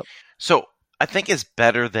out. Yep. So I think it's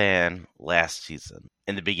better than last season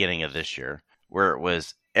in the beginning of this year, where it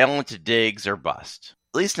was Allen to Diggs or bust.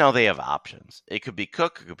 At least now they have options. It could be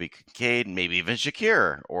Cook, it could be Kincaid, maybe even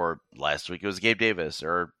Shakir, or last week it was Gabe Davis,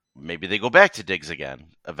 or maybe they go back to Diggs again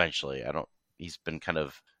eventually. He's been kind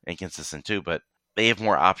of inconsistent too, but they have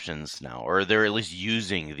more options now, or they're at least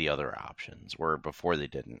using the other options where before they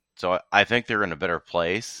didn't. So I think they're in a better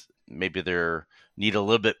place. Maybe they need a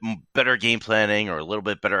little bit better game planning or a little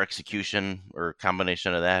bit better execution or a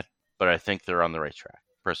combination of that, but I think they're on the right track,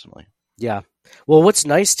 personally. Yeah. Well, what's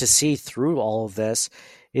nice to see through all of this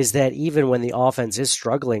is that even when the offense is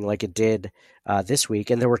struggling like it did this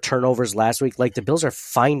week, and there were turnovers last week, like the Bills are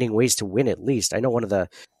finding ways to win at least. I know one of the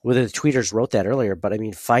tweeters wrote that earlier, but I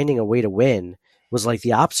mean, finding a way to win was like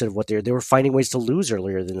the opposite of what they were finding ways to lose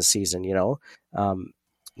earlier in the season,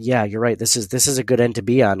 Yeah, you're right. This is a good end to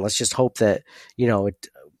be on. Let's just hope that,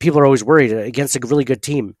 people are always worried against a really good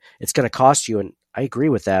team. It's going to cost you. And I agree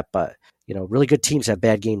with that, but really good teams have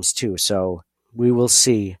bad games too. So we will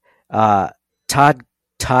see. Todd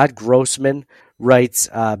Grossman writes,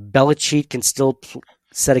 Belichick can still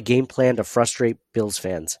set a game plan to frustrate Bills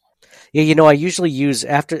fans. Yeah, I usually use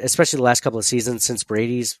especially the last couple of seasons since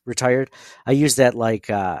Brady's retired, I use that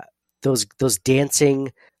those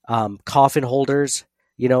dancing coffin holders,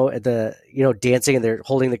 dancing and they're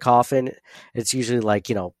holding the coffin. It's usually like,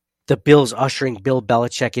 the Bills ushering Bill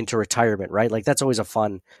Belichick into retirement, right? Like that's always a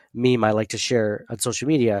fun meme I like to share on social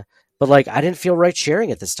media. But like I didn't feel right sharing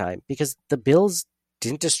it this time because the Bills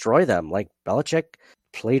didn't destroy them. Like Belichick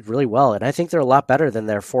played really well, and I think they're a lot better than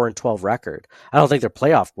their 4-12 record. I don't think they're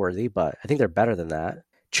playoff worthy, but I think they're better than that.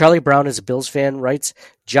 Charlie Brown, as a Bills fan, writes,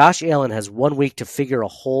 Josh Allen has 1 week to figure a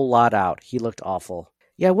whole lot out. He looked awful.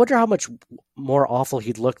 Yeah, I wonder how much more awful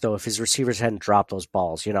he'd look, though, if his receivers hadn't dropped those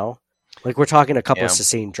balls, Like, we're talking a couple of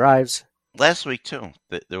sustained drives. Last week, too,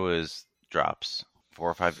 there was drops. 4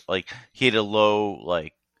 or 5. Like, he had a low,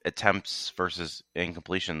 attempts versus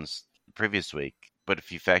incompletions the previous week. But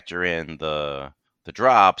if you factor in the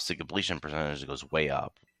drops, the completion percentage goes way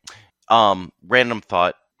up. Random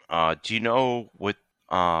thought. Do you know what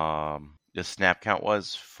the snap count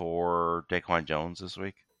was for Daquan Jones this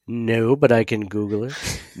week? No, but I can Google it.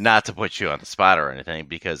 Not to put you on the spot or anything,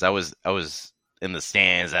 because I was in the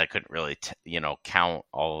stands. I couldn't really count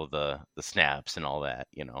all of the snaps and all that.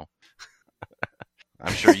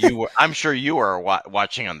 I'm sure you were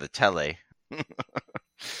watching on the tele.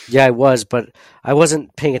 Yeah, I was, but I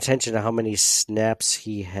wasn't paying attention to how many snaps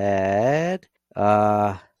he had.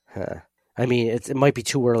 I mean, it might be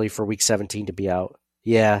too early for Week 17 to be out.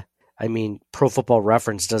 Yeah, I mean, Pro Football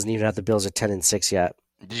Reference doesn't even have the Bills at 10-6 yet.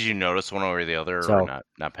 Did you notice one or the other, or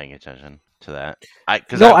not paying attention to that?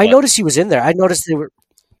 I noticed he was in there. I noticed they were.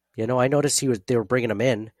 I noticed they were bringing him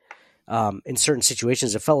in certain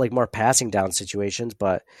situations. It felt like more passing down situations,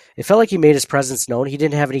 but it felt like he made his presence known. He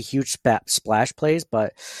didn't have any huge splash plays,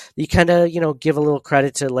 but you kind of, give a little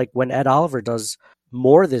credit to like when Ed Oliver does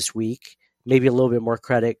more this week, maybe a little bit more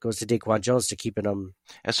credit goes to Daquan Jones to keeping him.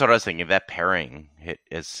 That's what I was thinking. That pairing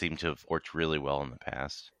has seemed to have worked really well in the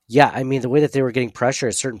past. Yeah, I mean, the way that they were getting pressure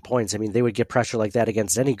at certain points, I mean, they would get pressure like that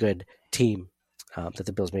against any good team that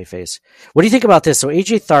the Bills may face. What do you think about this? So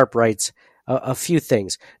AJ Tharp writes a few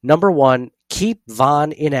things. Number one, keep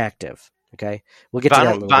Vaughn inactive. Okay, we'll get to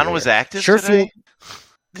that. Vaughn was active today?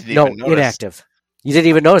 No, inactive. You didn't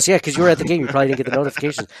even notice, yeah, because you were at the game. You probably didn't get the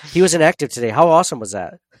notifications. He was inactive today. How awesome was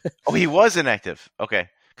that? Oh, he was inactive. Okay,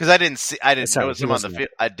 because I didn't notice him on the field.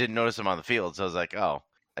 I didn't notice him on the field, so I was like, oh,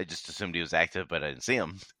 I just assumed he was active, but I didn't see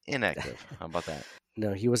him inactive. How about that?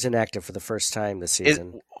 No, he was inactive for the first time this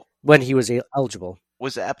season when he was eligible.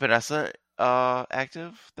 Was Epinesa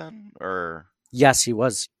active then, or? Yes, he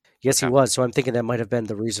was. Yes, he was. So I'm thinking that might have been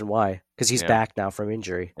the reason why, because he's back now from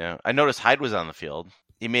injury. Yeah, I noticed Hyde was on the field.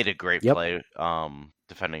 He made a great play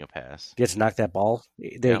defending a pass. You had to knock that ball,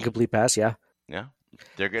 the incomplete pass, yeah. Yeah,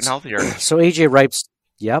 they're getting healthier. So AJ Ripes,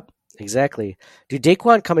 yep, exactly. Dude,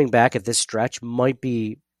 Daquan coming back at this stretch might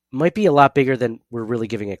be a lot bigger than we're really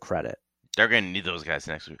giving it credit. They're going to need those guys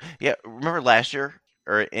next week. Yeah, remember last year,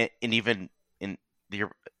 and even in the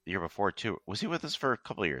year before too? Was he with us for a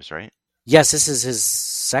couple of years, right? Yes, this is his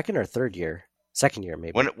second or third year. Second year,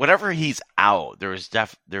 maybe. Whenever he's out,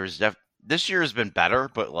 this year has been better,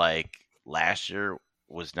 but like last year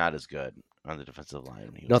was not as good on the defensive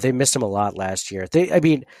line. No, they missed him a lot last year.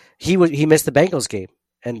 He missed the Bengals game,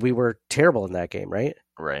 and we were terrible in that game, right?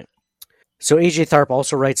 Right. So AJ Tharp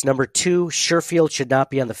also writes, number 2, Sherfield should not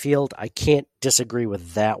be on the field. I can't disagree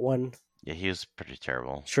with that one. Yeah, he was pretty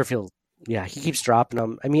terrible. Sherfield, yeah, he keeps dropping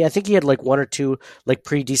them. I mean, I think he had like 1 or 2 like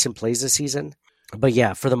pretty decent plays this season. But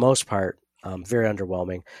yeah, for the most part, very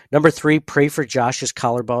underwhelming. Number 3, pray for Josh's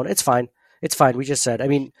collarbone. It's fine. It's fine. We just said, I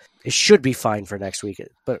mean, it should be fine for next week,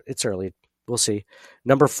 but it's early. We'll see.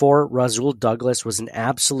 Number 4, Rasul Douglas was an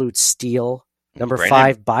absolute steal. Number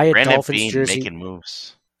 5, buy a Dolphins Bean jersey. Making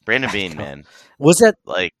moves. Brandon Bean, man. Was that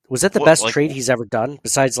the best trade he's ever done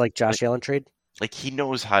besides like Josh Allen trade? Like he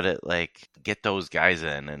knows how to like get those guys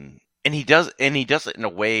in, and he does it in a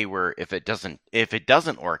way where if it doesn't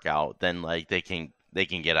work out, then like they can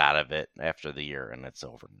get out of it after the year and it's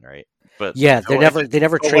over, right? But yeah, they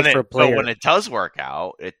never trade for a player. But when it does work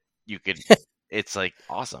out, it's like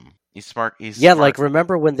awesome. He's smart. He's smart. Like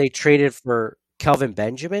remember when they traded for Kelvin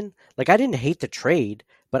Benjamin? Like I didn't hate the trade,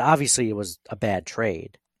 but obviously it was a bad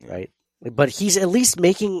trade, right? But he's at least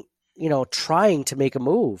making, trying to make a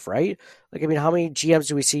move, right? Like, I mean, how many GMs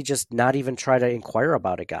do we see just not even try to inquire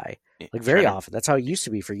about a guy? Like very often. That's how it used to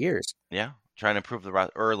be for years. Yeah. Trying to improve the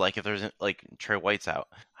roster. Or like if there's like Trey White's out.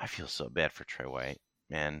 I feel so bad for Trey White,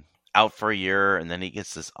 man. Out for a year and then he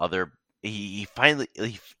gets this other, he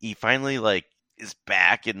finally like is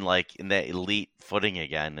back in that elite footing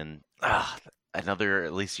again. And another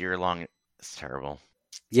at least year long. It's terrible.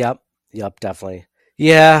 Yep, definitely.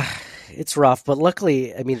 Yeah, it's rough, but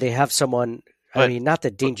luckily, I mean, they have someone I mean, not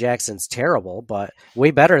that Dean Jackson's terrible, but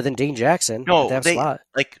way better than Dean Jackson. No, at that slot.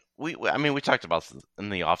 like we talked about in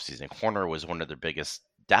the offseason. Corner was one of their biggest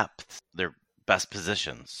depths, their best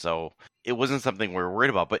positions. So it wasn't something we were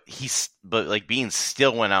worried about. But Bean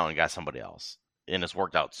still went out and got somebody else, and it's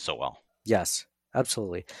worked out so well. Yes,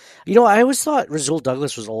 absolutely. You know, I always thought Rasul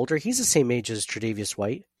Douglas was older. He's the same age as Tre'Davious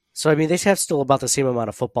White. So I mean, they have still about the same amount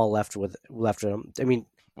of football left in them. I mean,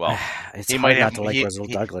 well, it's he hard might not have to like Rasul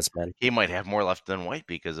Douglas, man. He might have more left than White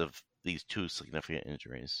because of these two significant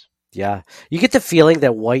injuries. Yeah, you get the feeling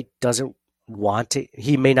that White doesn't want to.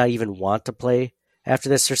 He may not even want to play after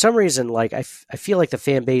this. For some reason, like I feel like the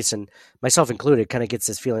fan base and myself included kind of gets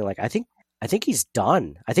this feeling like I think he's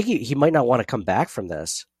done. I think he might not want to come back from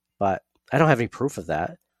this, but I don't have any proof of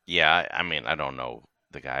that. Yeah, I mean, I don't know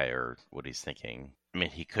the guy or what he's thinking. I mean,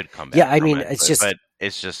 he could come back. Yeah, I mean, it's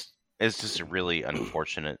just a really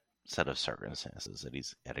unfortunate set of circumstances that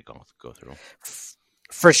he's had to go through.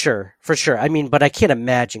 For sure. I mean, but I can't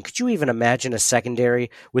imagine. Could you even imagine a secondary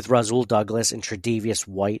with Rasul Douglas and Tre'Davious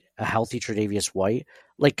White, a healthy Tre'Davious White?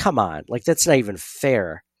 Like, come on. Like, that's not even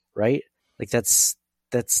fair, right? Like, that's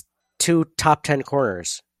 2 top 10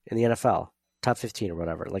 corners in the NFL, top 15 or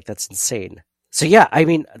whatever. Like, that's insane. So, yeah, I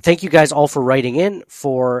mean, thank you guys all for writing in,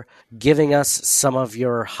 for giving us some of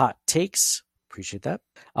your hot takes. Appreciate that.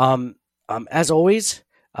 As always,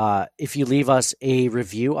 if you leave us a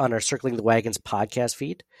review on our Circling the Wagons podcast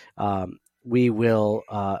feed, we will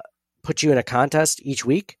put you in a contest each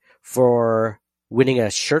week for winning a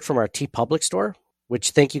shirt from our TeePublic store,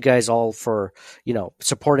 which thank you guys all for,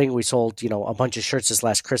 supporting. We sold, a bunch of shirts this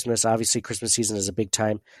last Christmas. Obviously, Christmas season is a big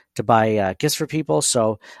time to buy gifts for people.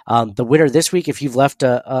 So the winner this week, if you've left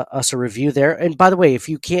us a review there, and by the way, if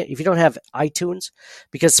you don't have iTunes,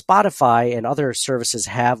 because Spotify and other services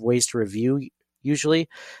have ways to review usually,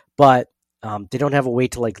 but they don't have a way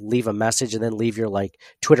to like leave a message and then leave your like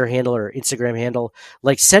Twitter handle or Instagram handle.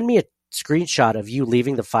 Like, send me a screenshot of you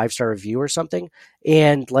leaving the 5-star review or something,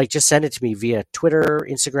 and like just send it to me via Twitter,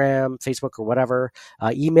 Instagram, Facebook, or whatever.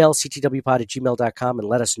 Email ctwpod@gmail.com and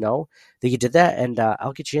let us know that you did that, and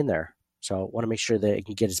I'll get you in there. So I want to make sure that I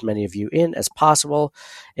can get as many of you in as possible.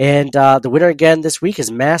 And the winner again this week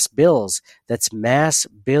is Mass Bills. That's Mass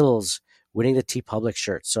Bills winning the TeePublic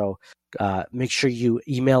shirt. So make sure you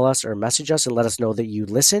email us or message us and let us know that you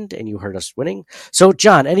listened and you heard us winning. So,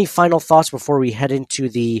 John, any final thoughts before we head into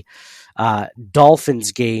the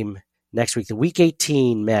Dolphins game next week, the Week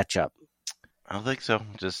 18 matchup? I don't think so.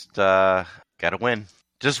 Just gotta win.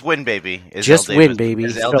 Just win, baby. Just win, baby.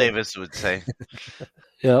 As Al Davis would say.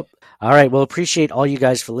 Yep. All right. Well, appreciate all you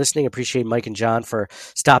guys for listening. Appreciate Mike and John for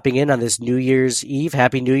stopping in on this New Year's Eve.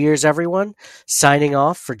 Happy New Year's, everyone. Signing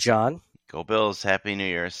off for John. Go Bills. Happy New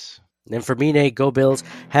Year's. And for me, Nate, go Bills.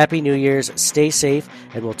 Happy New Year's. Stay safe,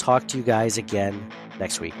 and we'll talk to you guys again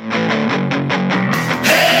next week.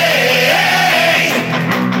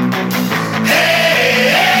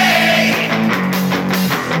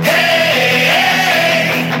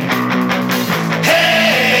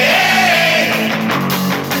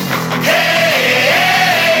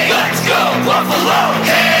 Let's go Buffalo!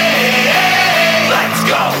 Hey, let's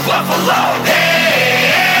go Buffalo!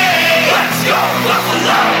 Hey, let's go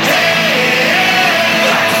Buffalo! Hey,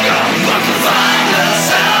 let's go Buffalo! Find us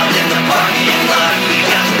out in the parking lot. We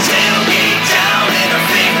got the tailgate down in our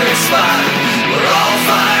favorite spot. We're all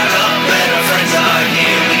fired up and our friends are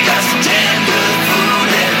here. We got some damn good food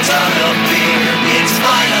and a ton of beer. It's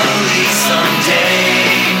finally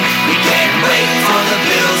Sunday. We can't wait for the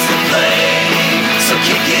Bills to play. So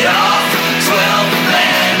kick it off, 12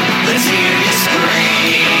 man. Let's hear you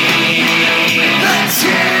scream. Let's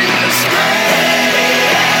hear you scream.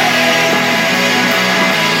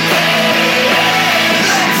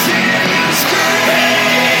 Let's hear you scream.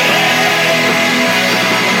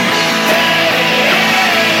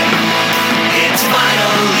 It's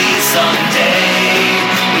finally Sunday.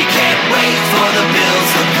 We can't wait for the Bills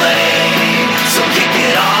to play. So kick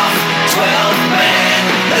it off, 12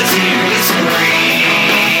 man. Let's hear you scream.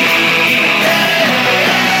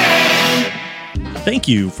 Thank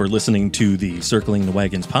you for listening to the Circling the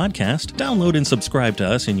Wagons podcast. Download and subscribe to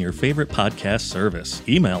us in your favorite podcast service.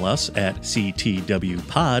 Email us at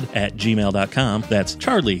ctwpod@gmail.com. That's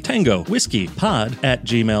Charlie Tango Whiskey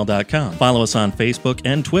Pod@gmail.com. Follow us on Facebook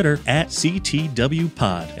and Twitter at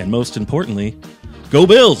CTWPod. And most importantly, go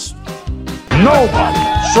Bills!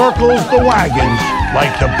 Nobody circles the wagons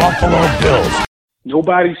like the Buffalo Bills.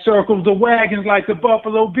 Nobody circles the wagons like the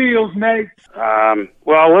Buffalo Bills, Nate.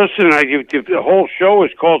 Well, listen, the whole show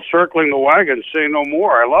is called Circling the Wagons. Say no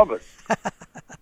more. I love it.